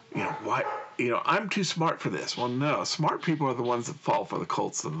 why? I'm too smart for this. Well, no, smart people are the ones that fall for the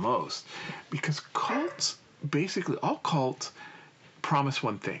cults the most. Because cults, basically all cults, promise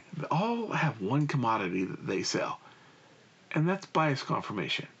one thing. They all have one commodity that they sell, and that's bias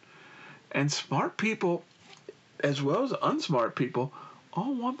confirmation. And smart people, as well as unsmart people,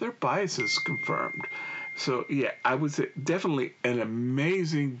 all want their biases confirmed. So, yeah, I would say definitely an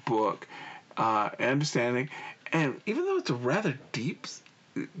amazing book, understanding. And even though it's a rather deep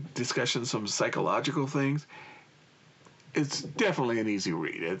discussion, some psychological things, it's definitely an easy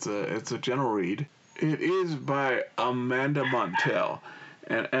read. It's a gentle read. It is by Amanda Montell.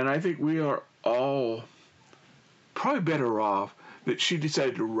 And I think we are all probably better off that she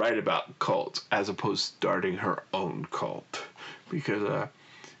decided to write about cults as opposed to starting her own cult. Because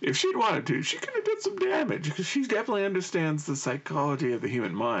if she'd wanted to, she could have done some damage, because she definitely understands the psychology of the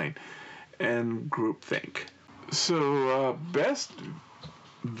human mind and groupthink. So, best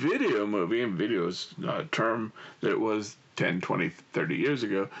video movie, and video is a term that was 10, 20, 30 years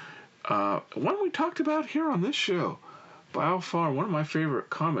ago, one we talked about here on this show. By far, one of my favorite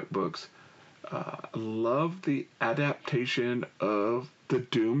comic books. I love the adaptation of The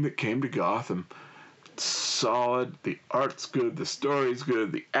Doom That Came to Gotham. It's solid, the art's good, the story's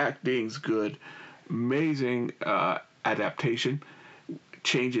good, the acting's good. Amazing adaptation.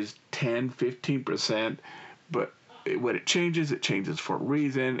 Changes 10, 15%, but when it changes for a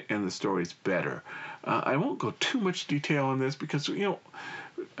reason, and the story's better. I won't go too much detail on this because,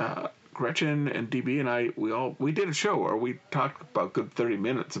 Gretchen and DB and I, we did a show where we talked about good 30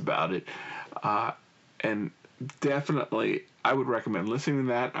 minutes about it. And definitely, I would recommend listening to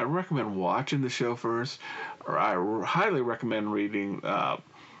that. I recommend watching the show first, or I highly recommend reading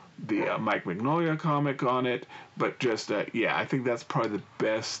the Mike Mignola comic on it. But just, I think that's probably the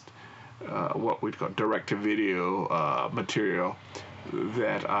best, what we'd call direct-to-video material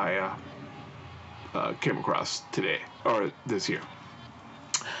that I came across today, or this year.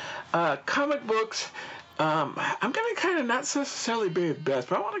 Comic books, I'm going to kind of not necessarily be the best,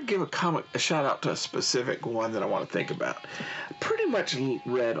 but I want to give a shout out to a specific one that I want to think about. I pretty much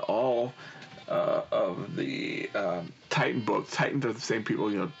read all of the Titan books. Titans are the same people,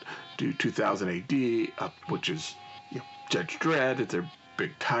 do 2000 AD, which is Judge Dredd. It's their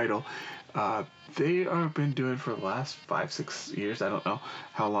big title. They have been doing for the last 5-6 years, I don't know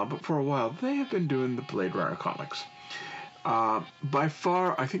how long, but for a while, they have been doing the Blade Runner comics. By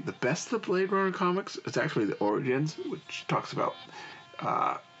far, I think the best of the Blade Runner comics is actually the Origins, which talks about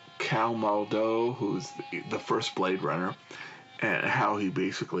Cal Maldo, who's the first Blade Runner, and how he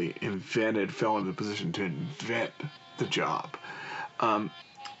basically fell into the position to invent the job.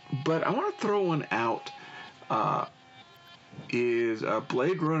 But I want to throw one out, is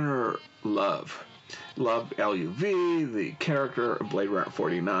Blade Runner Love. Love, L-U-V, the character of Blade Runner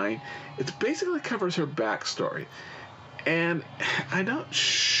 49. It basically covers her backstory. And I'm not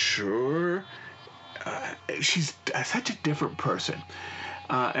sure, she's such a different person.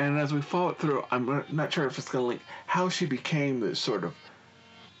 And as we follow it through, I'm not sure if it's going to link how she became this sort of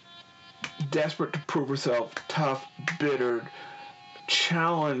desperate to prove herself, tough, bittered,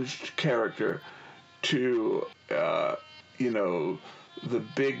 challenged character to, the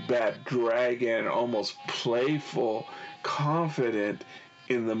big bad dragon, almost playful, confident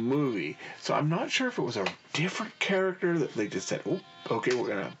in the movie. So I'm not sure if it was a different character that they just said, oh, okay, we're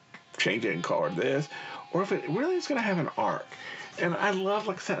going to change it and call her this, or if it really is going to have an arc. And I love,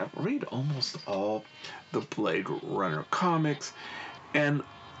 like I said, I read almost all the Blade Runner comics, and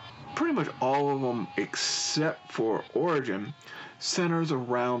pretty much all of them, except for Origin, centers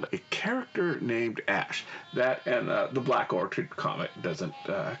around a character named Ash. That and the Black Orchid comic doesn't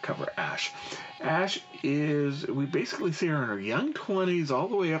cover Ash. Ash we basically see her in her young 20s all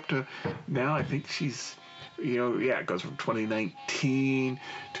the way up to now. I think she's, it goes from 2019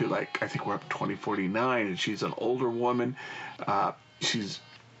 to I think we're up to 2049, and she's an older woman. She's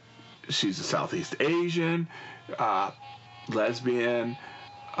a Southeast Asian, lesbian,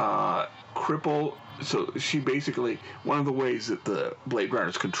 cripple. So she basically, one of the ways that the Blade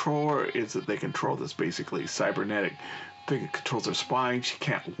Runners control her is that they control this basically cybernetic thing that controls her spine. She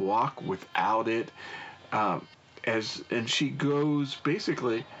can't walk without it. And she goes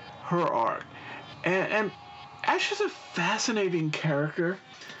basically her arc. And Ash is a fascinating character.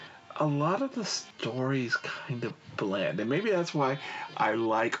 A lot of the stories kind of blend, and maybe that's why I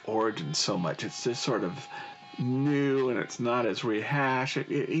like Origins so much. It's just sort of new, and it's not as rehashed.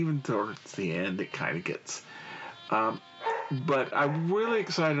 Even towards the end, it kind of gets. But I'm really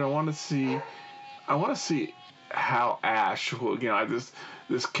excited. I want to see how Ash will.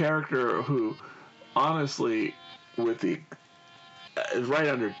 This character who, honestly, with the is right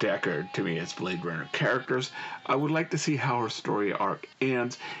under Deckard to me as Blade Runner characters. I would like to see how her story arc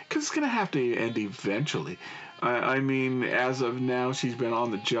ends, because it's going to have to end eventually. I mean, as of now, she's been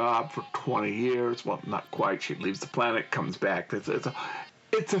on the job for 20 years. Well, not quite. She leaves the planet, comes back. It's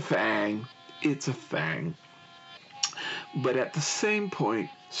a thing. It's a thing. But at the same point,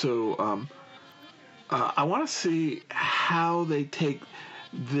 so I want to see how they take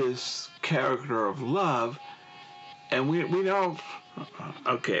this character of Love, and we know,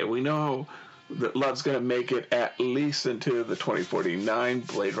 okay, we know that Love's going to make it at least into the 2049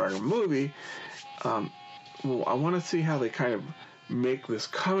 Blade Runner movie. Well, I want to see how they kind of make this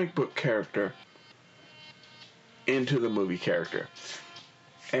comic book character into the movie character.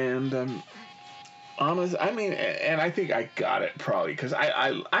 And honest, I mean, and I think I got it probably because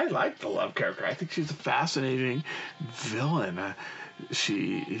I like the Love character. I think she's a fascinating villain.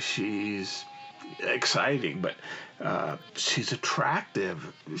 She's exciting, but she's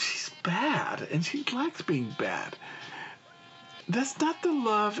attractive. She's bad, and she likes being bad. That's not the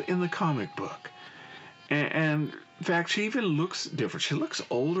Love in the comic book. And in fact, she even looks different. She looks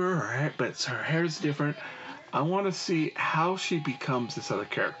older, but her hair's different. I want to see how she becomes this other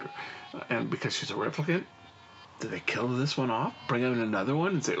character. And because she's a replicant, do they kill this one off, bring in another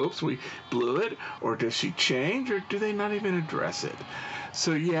one, and say, oops, we blew it? Or does she change, or do they not even address it?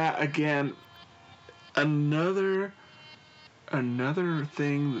 So yeah, again, another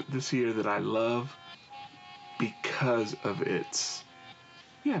thing this year that I love because of its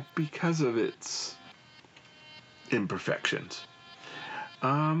imperfections.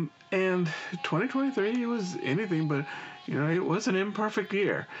 And 2023 was anything but, it was an imperfect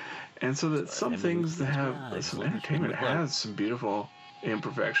year. And so that some things that have some entertainment has some beautiful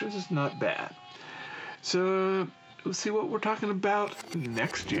imperfections is not bad. So let's see what we're talking about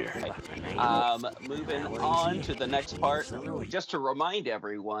next year. Moving on to the next part, just to remind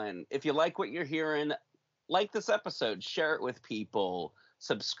everyone, if you like what you're hearing, like this episode, share it with people,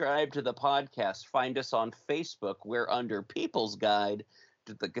 subscribe to the podcast, find us on Facebook. We're under People's Guide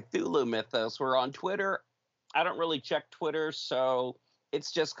to the Cthulhu Mythos. We're on Twitter. I don't really check Twitter, so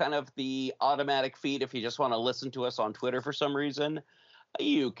it's just kind of the automatic feed if you just want to listen to us on Twitter for some reason.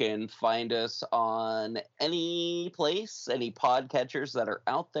 You can find us on any place, any podcatchers that are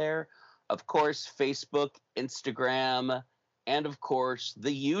out there. Of course, Facebook, Instagram, and of course,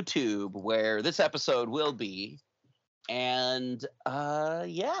 the YouTube, where this episode will be. And,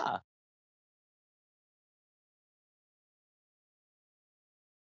 yeah.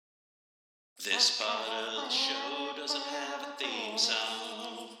 This part of the show doesn't have a theme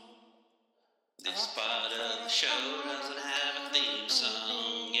song. This part of the show doesn't have a theme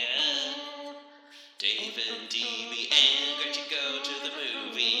song, yeah. Dave and DB and Gretchen go to the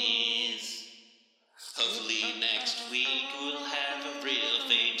movies. Hopefully next week we'll have a real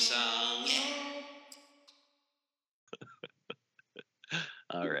theme song, yeah.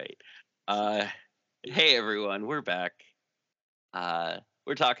 All right. Hey, everyone. We're back.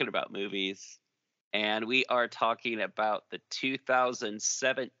 We're talking about movies. And we are talking about the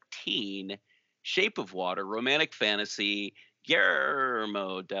 2017 Shape of Water romantic fantasy,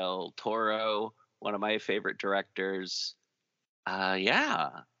 Guillermo del Toro, one of my favorite directors.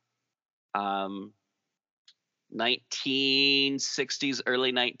 1960s,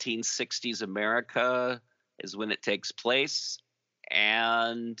 early 1960s America is when it takes place.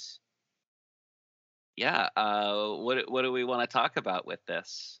 And what do we want to talk about with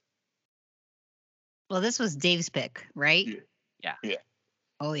this? Well, this was Dave's pick, right? Yeah.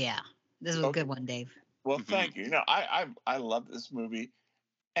 Oh yeah, this was a good one, Dave. Well, thank you. I love this movie,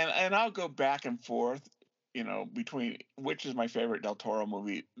 and I'll go back and forth, between which is my favorite Del Toro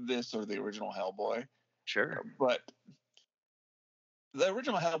movie, this or the original Hellboy. Sure. But the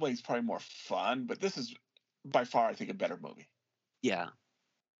original Hellboy is probably more fun, but this is by far, I think, a better movie. Yeah.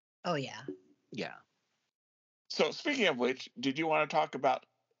 Oh yeah. Yeah. So speaking of which, did you want to talk about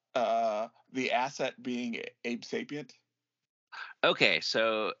the asset being Abe Sapient? Okay,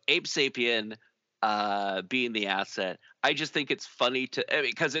 so Abe Sapien being the asset, I just think it's funny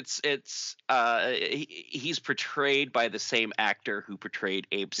because he's portrayed by the same actor who portrayed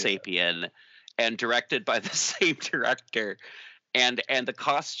Abe Sapien and directed by the same director, and the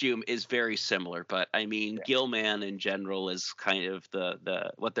costume is very similar, but I mean Gilman in general is kind of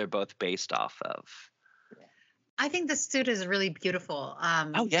the what they're both based off of. I think the suit is really beautiful.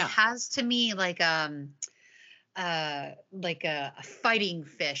 It has to me like a fighting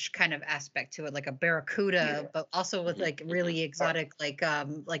fish kind of aspect to it, like a barracuda, but also with like really exotic, like a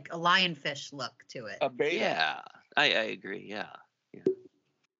lionfish look to it. A beta. Yeah, I agree. Yeah.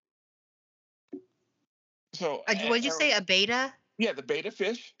 So what did you say? A beta? Yeah, the betta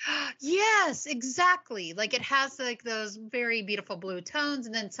fish. Yes, exactly. Like it has like those very beautiful blue tones,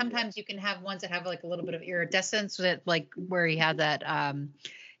 and then sometimes you can have ones that have like a little bit of iridescence that like where he had that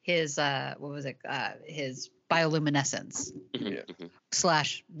his what was it his bioluminescence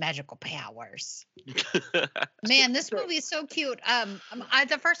 / magical powers. Man, this movie is so cute.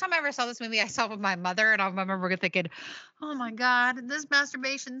 The first time I ever saw this movie, I saw it with my mother, and I remember thinking, "Oh my God, this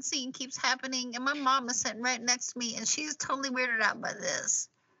masturbation scene keeps happening, and my mom is sitting right next to me, and she's totally weirded out by this."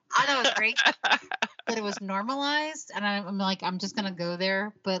 I thought it was great that it was normalized, and I'm like, I'm just gonna go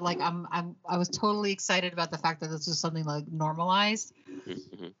there, but like, I was totally excited about the fact that this was something like normalized.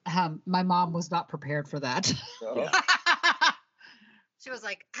 My mom was not prepared for that. She was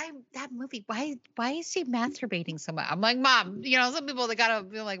like, that movie, why is she masturbating so much? I'm like, Mom, some people, they gotta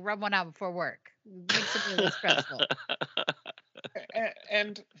like rub one out before work. It makes it really stressful.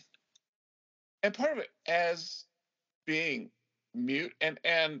 And part of it as being mute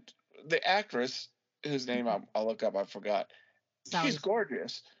and the actress whose name I'll look up, I forgot. She's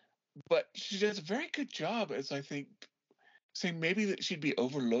gorgeous, but she does a very good job as I think saying maybe that she'd be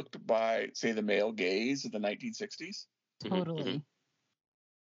overlooked by, say, the male gaze of the 1960s. Totally.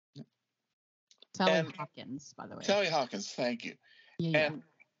 Sally Hawkins, by the way. Sally Hawkins, thank you. Yeah.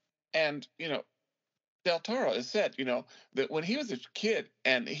 And Del Toro has said, that when he was a kid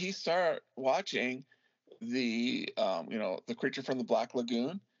and he started watching the Creature from the Black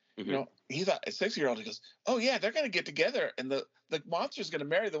Lagoon, he thought a 6-year-old, he goes, "Oh yeah, they're going to get together and the monster's going to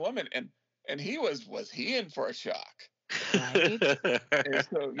marry the woman," and he was he in for a shock. Right. And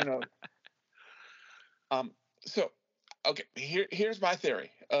so okay, here's my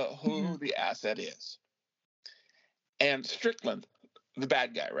theory who the asset is. And Strickland, the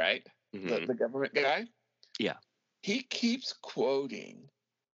bad guy, right? The government guy. Yeah. He keeps quoting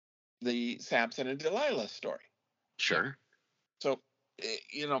the Samson and Delilah story. Sure. So,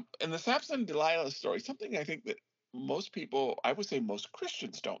 in the Samson and Delilah story, something I think that most people, I would say most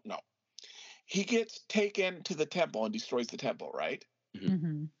Christians don't know. He gets taken to the temple and destroys the temple, right?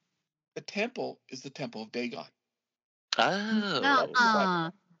 Mm-hmm. The temple is the temple of Dagon.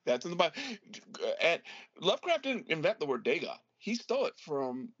 Oh. That's in the Bible. And Lovecraft didn't invent the word Dagon. He stole it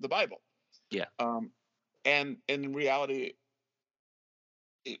from the Bible. Yeah. And in reality,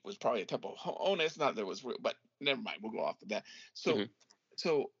 it was probably a temple of Honus. Not that it was real, but never mind. We'll go off of that. So,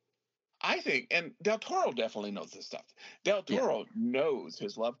 so I think, and Del Toro definitely knows this stuff. Del Toro knows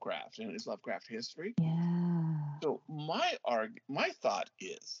his Lovecraft and his Lovecraft history. Yeah. So my thought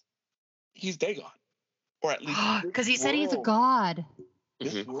is he's Dagon, or at least because he said he's a god.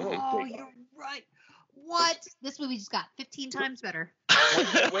 This world. Oh, you're right. What? This movie just got 15 times better.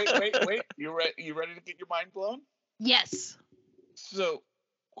 Wait. You ready to get your mind blown? Yes. So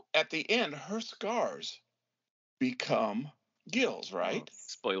at the end, her scars become gills, right?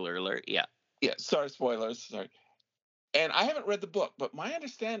 Spoiler alert. Yeah. Yeah. Sorry, spoilers. Sorry. And I haven't read the book, but my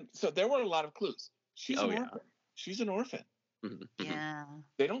understanding. So there were a lot of clues. She's an orphan. She's an orphan. Yeah.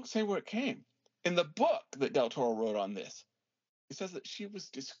 They don't say where it came. In the book that Del Toro wrote on this, it says that she was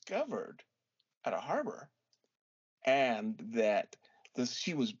discovered at a harbor, and that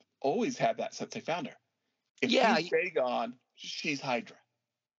she was always had that since they found her. If he's Dagon, she's Hydra.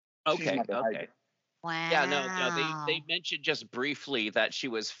 Okay. Hydra. Wow. Yeah, no. They mentioned just briefly that she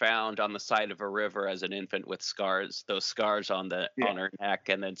was found on the side of a river as an infant with scars. Those scars on her neck,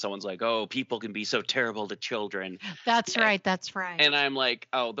 and then someone's like, "Oh, people can be so terrible to children." That's right. That's right. And I'm like,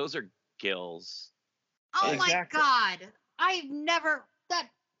 "Oh, those are gills." Oh my God! I've never that.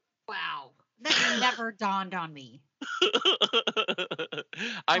 Wow, that never dawned on me.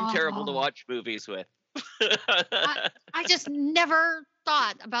 I'm terrible to watch movies with. I just never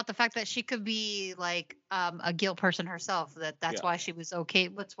thought about the fact that she could be like a gill person herself. That's why she was okay.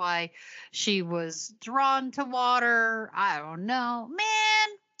 That's why she was drawn to water. I don't know,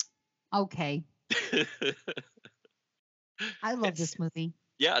 man. Okay. I love this movie.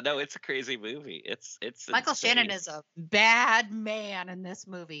 Yeah, no, it's a crazy movie. It's Michael insane. Shannon is a bad man in this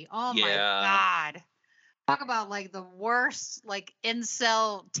movie. Oh my God. Talk about like the worst, like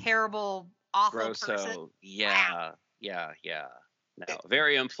incel, terrible, awful person. Yeah. No,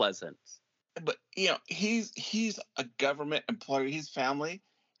 very unpleasant. But he's a government employee. His family.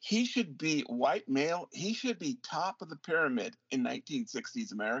 He should be white male. He should be top of the pyramid in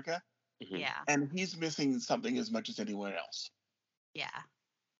 1960s America. Yeah. And he's missing something as much as anyone else. Yeah.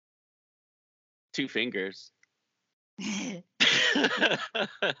 2 fingers.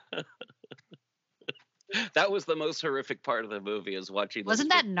 That was the most horrific part of the movie, is watching.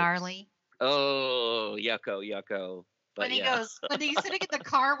 Wasn't that gnarly? Oh, yucko. But when he goes, when he's sitting in the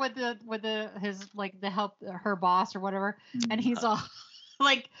car with his like the help her boss or whatever, and he's all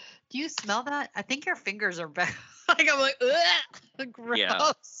like, "Do you smell that? I think your fingers are bad." Like I'm like, ugh, gross.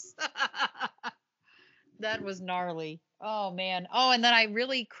 Yeah. That was gnarly. Oh man. Oh, and then I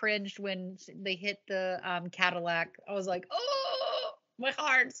really cringed when they hit the Cadillac. I was like, oh, my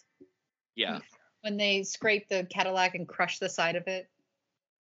heart. Yeah. When they scraped the Cadillac and crushed the side of it.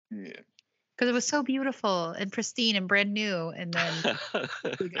 Yeah. Because it was so beautiful and pristine and brand new, and then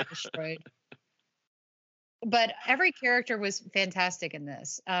we got destroyed. But every character was fantastic in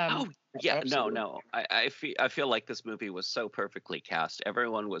this. Oh yeah, Absolutely. no. I feel like this movie was so perfectly cast.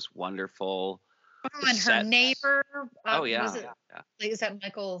 Everyone was wonderful. Oh, and her neighbor. Oh yeah. Was it? Like, is that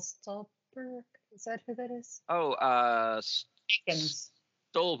Michael Stolberg? Is that who that is? Oh, Jenkins.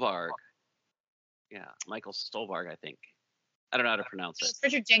 Stolberg. Yeah, Michael Stolberg, I think. I don't know how to pronounce it. It's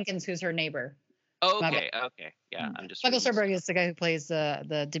Richard Jenkins, who's her neighbor. Oh, okay. Yeah, I'm just. Michael Stolberg is the guy who plays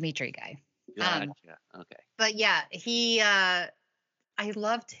the Dimitri guy. Gotcha. Okay. But yeah, he. I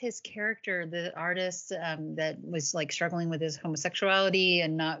loved his character, the artist that was like struggling with his homosexuality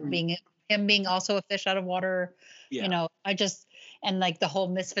and not being also a fish out of water. Yeah. You know, and like the whole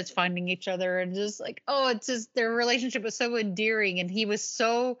misfits finding each other and just like, oh, it's just their relationship was so endearing, and he was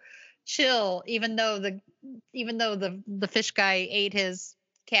so chill, even though the fish guy ate his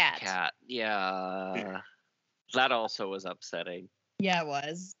cat. Yeah. That also was upsetting. Yeah, it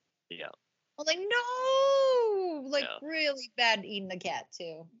was. Yeah. I was like, no, like really bad eating the cat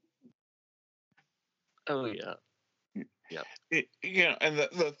too. Oh yeah. Yeah. And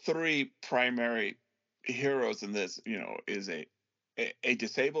the three primary heroes in this, is a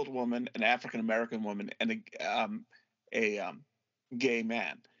disabled woman, an African American woman, and a gay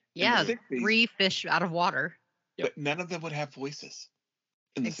man. Yeah, 60s, 3 fish out of water. But none of them would have voices.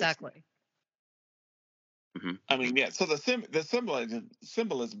 In the Exactly. 60s. Mm-hmm. I mean, yeah. So the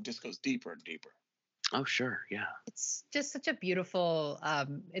symbolism just goes deeper and deeper. Oh, sure. Yeah. It's just such a beautiful,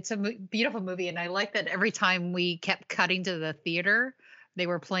 it's a beautiful movie. And I like that every time we kept cutting to the theater, they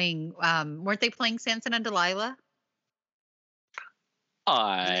were playing, weren't they playing Samson and Delilah?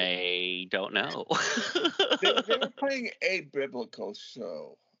 I don't know. they were playing a biblical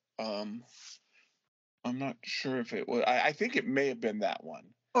show. I'm not sure if it was, I think it may have been that one.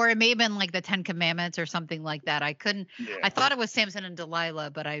 Or it may have been like the 10 Commandments or something like that. I thought it was Samson and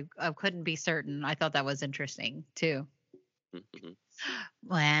Delilah, but I couldn't be certain. I thought that was interesting too. Mm-hmm.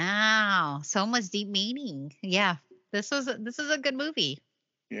 Wow. So much deep meaning. Yeah. This is a good movie.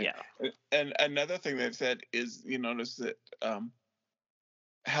 Yeah. And another thing they've said is, you notice that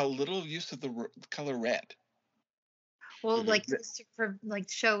how little use of the color red. Well, like for like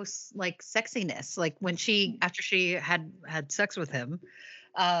shows like sexiness, like when after she had sex with him,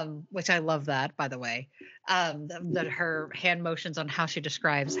 which I love that, by the way, that her hand motions on how she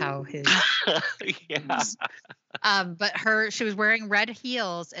describes how his, but she was wearing red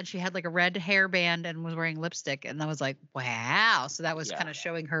heels and she had like a red hairband and was wearing lipstick, and I was like, wow. So that was kind of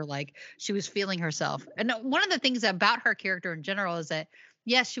showing her like she was feeling herself. And one of the things about her character in general is that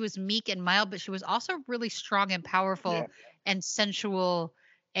yes, she was meek and mild, but she was also really strong and powerful and sensual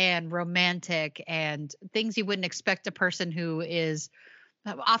and romantic and things you wouldn't expect a person who is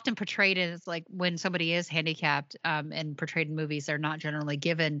often portrayed as like when somebody is handicapped and portrayed in movies, they're not generally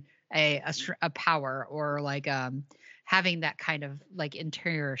given a power or like having that kind of like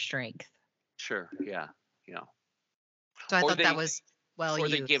interior strength. Sure. Yeah. So I thought that was well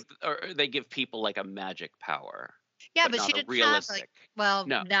used. They give people like a magic power. Yeah, but she didn't have like. Well,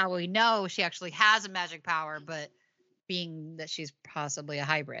 no. Now we know she actually has a magic power, but being that she's possibly a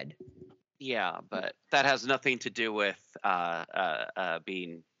hybrid. Yeah, but that has nothing to do with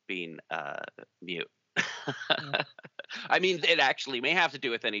being mute. I mean, it actually may have to do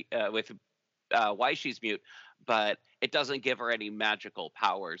with why she's mute, but it doesn't give her any magical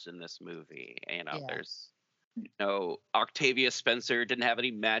powers in this movie. There's no Octavia Spencer didn't have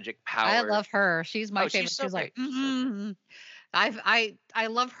any magic powers. I love her. She's my favorite. She's like, I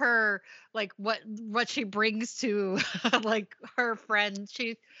love her, like what she brings to like her friend.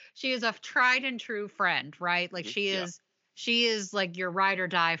 She is a tried and true friend, right? Like she is like your ride or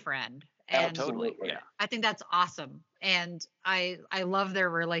die friend. And totally. Yeah. I think that's awesome. And I love their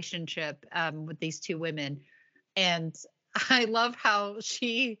relationship with these two women. And I love how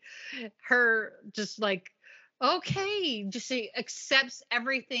her just like, okay, just she accepts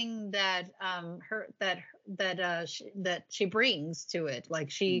everything that she brings to it. Like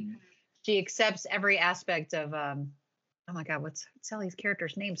she accepts every aspect of oh my god, what's Sally's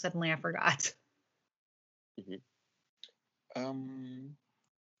character's name? Suddenly I forgot.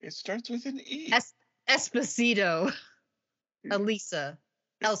 It starts with an E. Esposito. Elsa.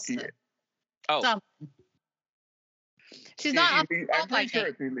 Yeah. Oh, She's not. I'm pretty sure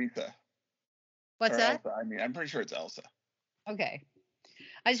it's Elisa. What's Or that? Elsa. I mean, I'm pretty sure it's Elsa. Okay.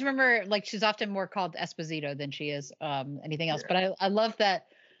 I just remember like she's often more called Esposito than she is anything else. Yeah. But I love that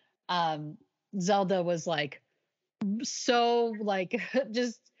Zelda was like so like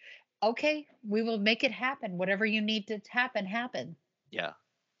just okay, we will make it happen. Whatever you need to happen. yeah.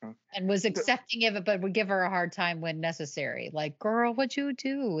 And was accepting of it, but would give her a hard time when necessary. Like, girl, what'd you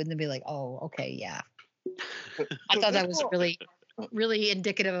do? And then be like, oh, okay, yeah. I thought that was really, really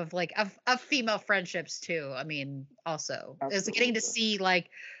indicative of like of female friendships too. I mean, also is getting to see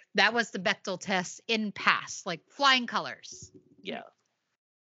like that was the Bechdel test in pass, like flying colors. Yeah.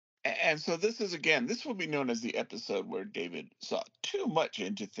 And so this will be known as the episode where David saw too much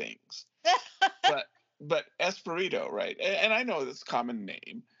into things. but Esperito, right? And I know this common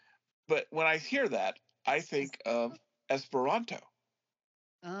name, but when I hear that, I think of Esperanto.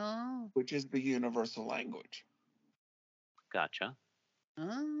 Oh. Which is the universal language. Gotcha.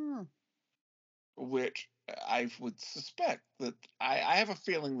 Oh. Which I would suspect that I have a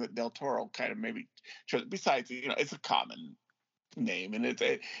feeling that Del Toro kind of maybe besides, it's a common name and it's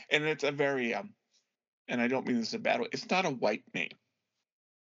a very and I don't mean this in a bad way, it's not a white name.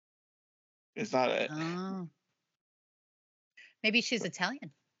 It's not a maybe she's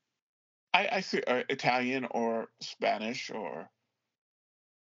Italian. I see Italian or Spanish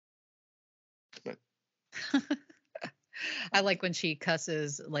but I like when she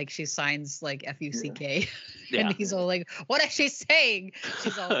cusses, like she signs like F-U-C-K. Yeah. And he's all like, what is she saying?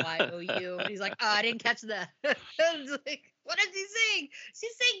 She's all Y-O-U. And he's like, oh, I didn't catch that. It's like, what is he saying?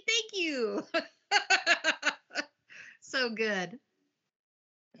 She's saying thank you. So good.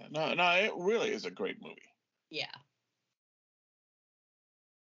 No, it really is a great movie. Yeah.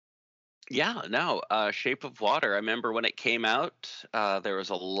 Yeah, no, Shape of Water. I remember when it came out, there was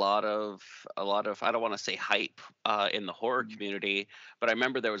a lot of I don't want to say hype in the horror community, but I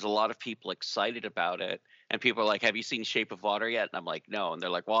remember there was a lot of people excited about it, and people are like, "Have you seen Shape of Water yet?" And I'm like, "No," and they're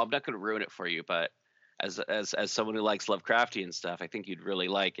like, "Well, I'm not going to ruin it for you, but as someone who likes Lovecraftian stuff, I think you'd really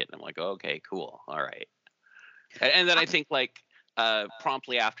like it." And I'm like, oh, "Okay, cool, all right." And then I think like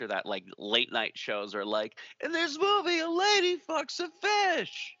promptly after that, like late night shows are like, "In this movie, a lady fucks a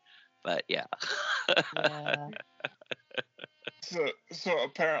fish." But yeah. Yeah. So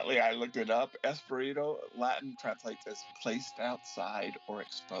apparently I looked it up. Esperito Latin translates as placed outside or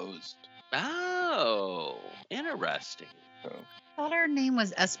exposed. Oh, interesting. So, I thought her name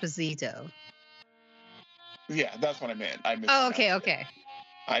was Esposito. yeah, that's what I meant. Oh, okay.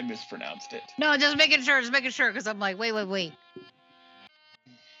 I mispronounced it. No, just making sure, because I'm like, wait.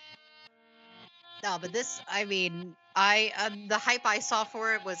 No, but this, I mean, the hype I saw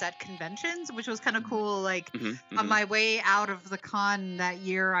for it was at conventions, which was kind of cool. Like on my way out of the con that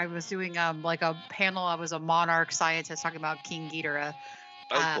year, I was doing like a panel. I was a monarch scientist talking about King Ghidorah.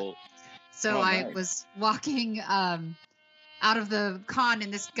 Cool. So I was walking out of the con,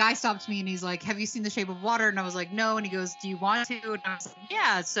 and this guy stopped me and he's like, "Have you seen The Shape of Water?" And I was like, "No." And he goes, "Do you want to?" And I was like,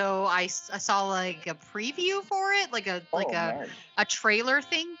 "Yeah." So I saw like a preview for it, like a trailer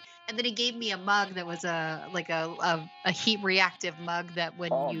thing. And then he gave me a mug that was a heat reactive mug that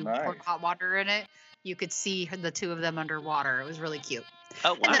when you poured hot water in it, you could see the two of them underwater. It was really cute.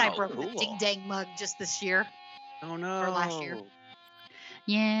 Oh, wow. And then I broke cool. the ding dang mug just this year. Oh no. Or last year.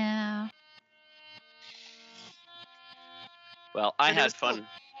 Yeah. Well, I had fun.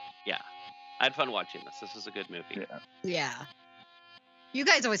 Yeah. I had fun watching this. This is a good movie. Yeah. You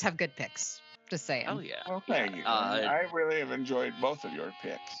guys always have good picks. Just saying. Oh yeah. Well, thank you. I really have enjoyed both of your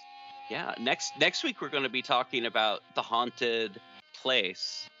picks. Yeah. Next week we're going to be talking about the haunted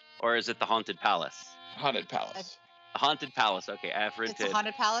place, or is it the haunted palace? Haunted palace. The haunted palace. Okay, I've written. It's the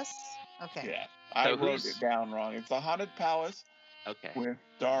haunted palace. Okay. Yeah, I wrote it down wrong. It's the haunted palace. Okay. With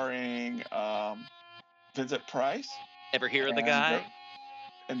starring Vincent Price. Ever hear of the guy?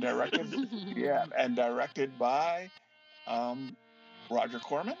 And directed, and directed by Roger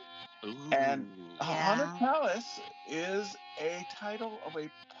Corman. Ooh. And Haunted Palace is a title of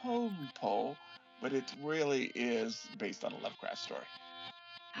a poem, but it really is based on a Lovecraft story.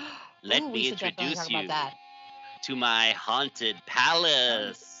 Let me introduce you to my haunted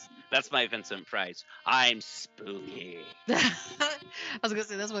palace. That's my Vincent Price. I'm spooky. I was gonna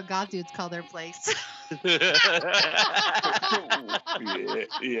say that's what goth dudes call their place. yeah.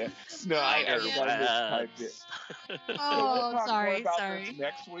 No, I mistyped it. Oh, we'll sorry. This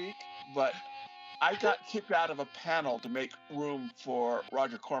next week, but I got kicked out of a panel to make room for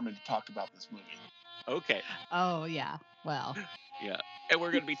Roger Corman to talk about this movie. Okay. Oh yeah. Well. Yeah, and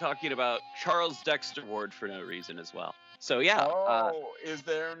we're going to be talking about Charles Dexter Ward for no reason as well. So yeah. Is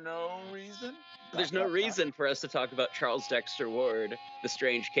there no reason? There's no reason for us to talk about Charles Dexter Ward, The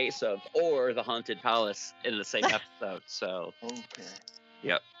Strange Case of, or The Haunted Palace in the same episode. So. Okay.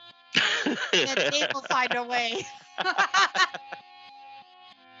 Yep. They will find a way.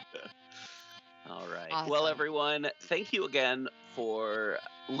 All right. Awesome. Well, everyone, thank you again for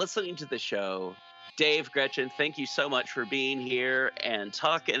listening to the show. Dave, Gretchen, thank you so much for being here and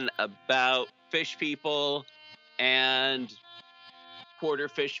talking about fish people and quarter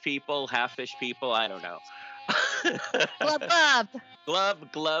fish people, half fish people. I don't know.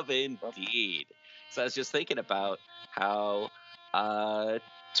 Glove, indeed. So I was just thinking about how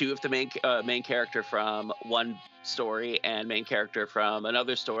two of the main character from one story and main character from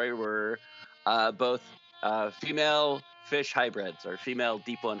another story were both female fish hybrids or female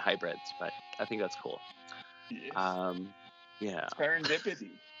deep one hybrids. But I think that's cool. Yes. Yeah. Serendipity.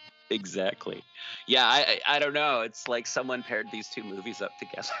 Exactly. Yeah, I don't know. It's like someone paired these two movies up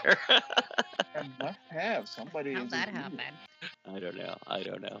together. I must have. Somebody. How'd that happen? I don't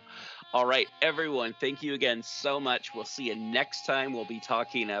know. All right, everyone. Thank you again so much. We'll see you next time. We'll be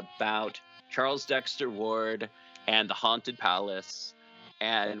talking about Charles Dexter Ward and the Haunted Palace.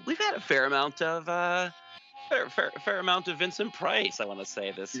 And we've had a fair amount of Vincent Price, I want to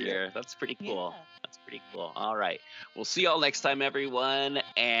say, this year. That's pretty cool. Yeah. That's pretty cool. All right. We'll see y'all next time, everyone,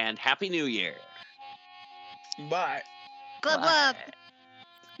 and Happy New Year. Bye. Glub glub.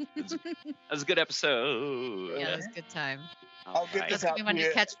 That was a good episode. Yeah, it was a good time. I'll get That's this gonna be out my to new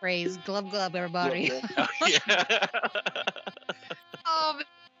you. catchphrase. Glub glub, everybody. Glub, Oh, yeah.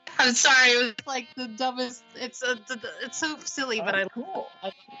 I'm sorry. It was like the dumbest. It's so silly, but I cool.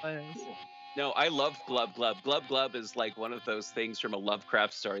 No, I love Glub Glub. Glub Glub is like one of those things from a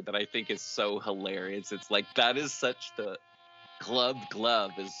Lovecraft story that I think is so hilarious. It's like, that is such the Glub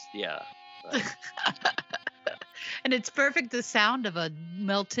Glub is, yeah. And it's perfect, the sound of a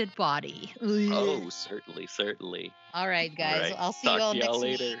melted body. Oh, certainly. All right, guys. All right. I'll see Talk you all to next y'all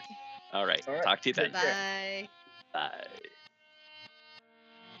week. later. All right. Talk to you then. Bye. Bye.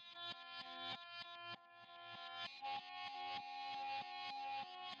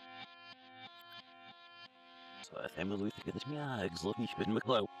 Så jeg må ud til det mere exotisk spændende med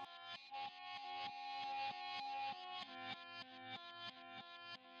klog.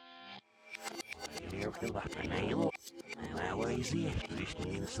 Jeg er jo ikke lagt af mig. Jeg er jo ikke sige, hvis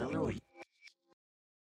det er sådan noget.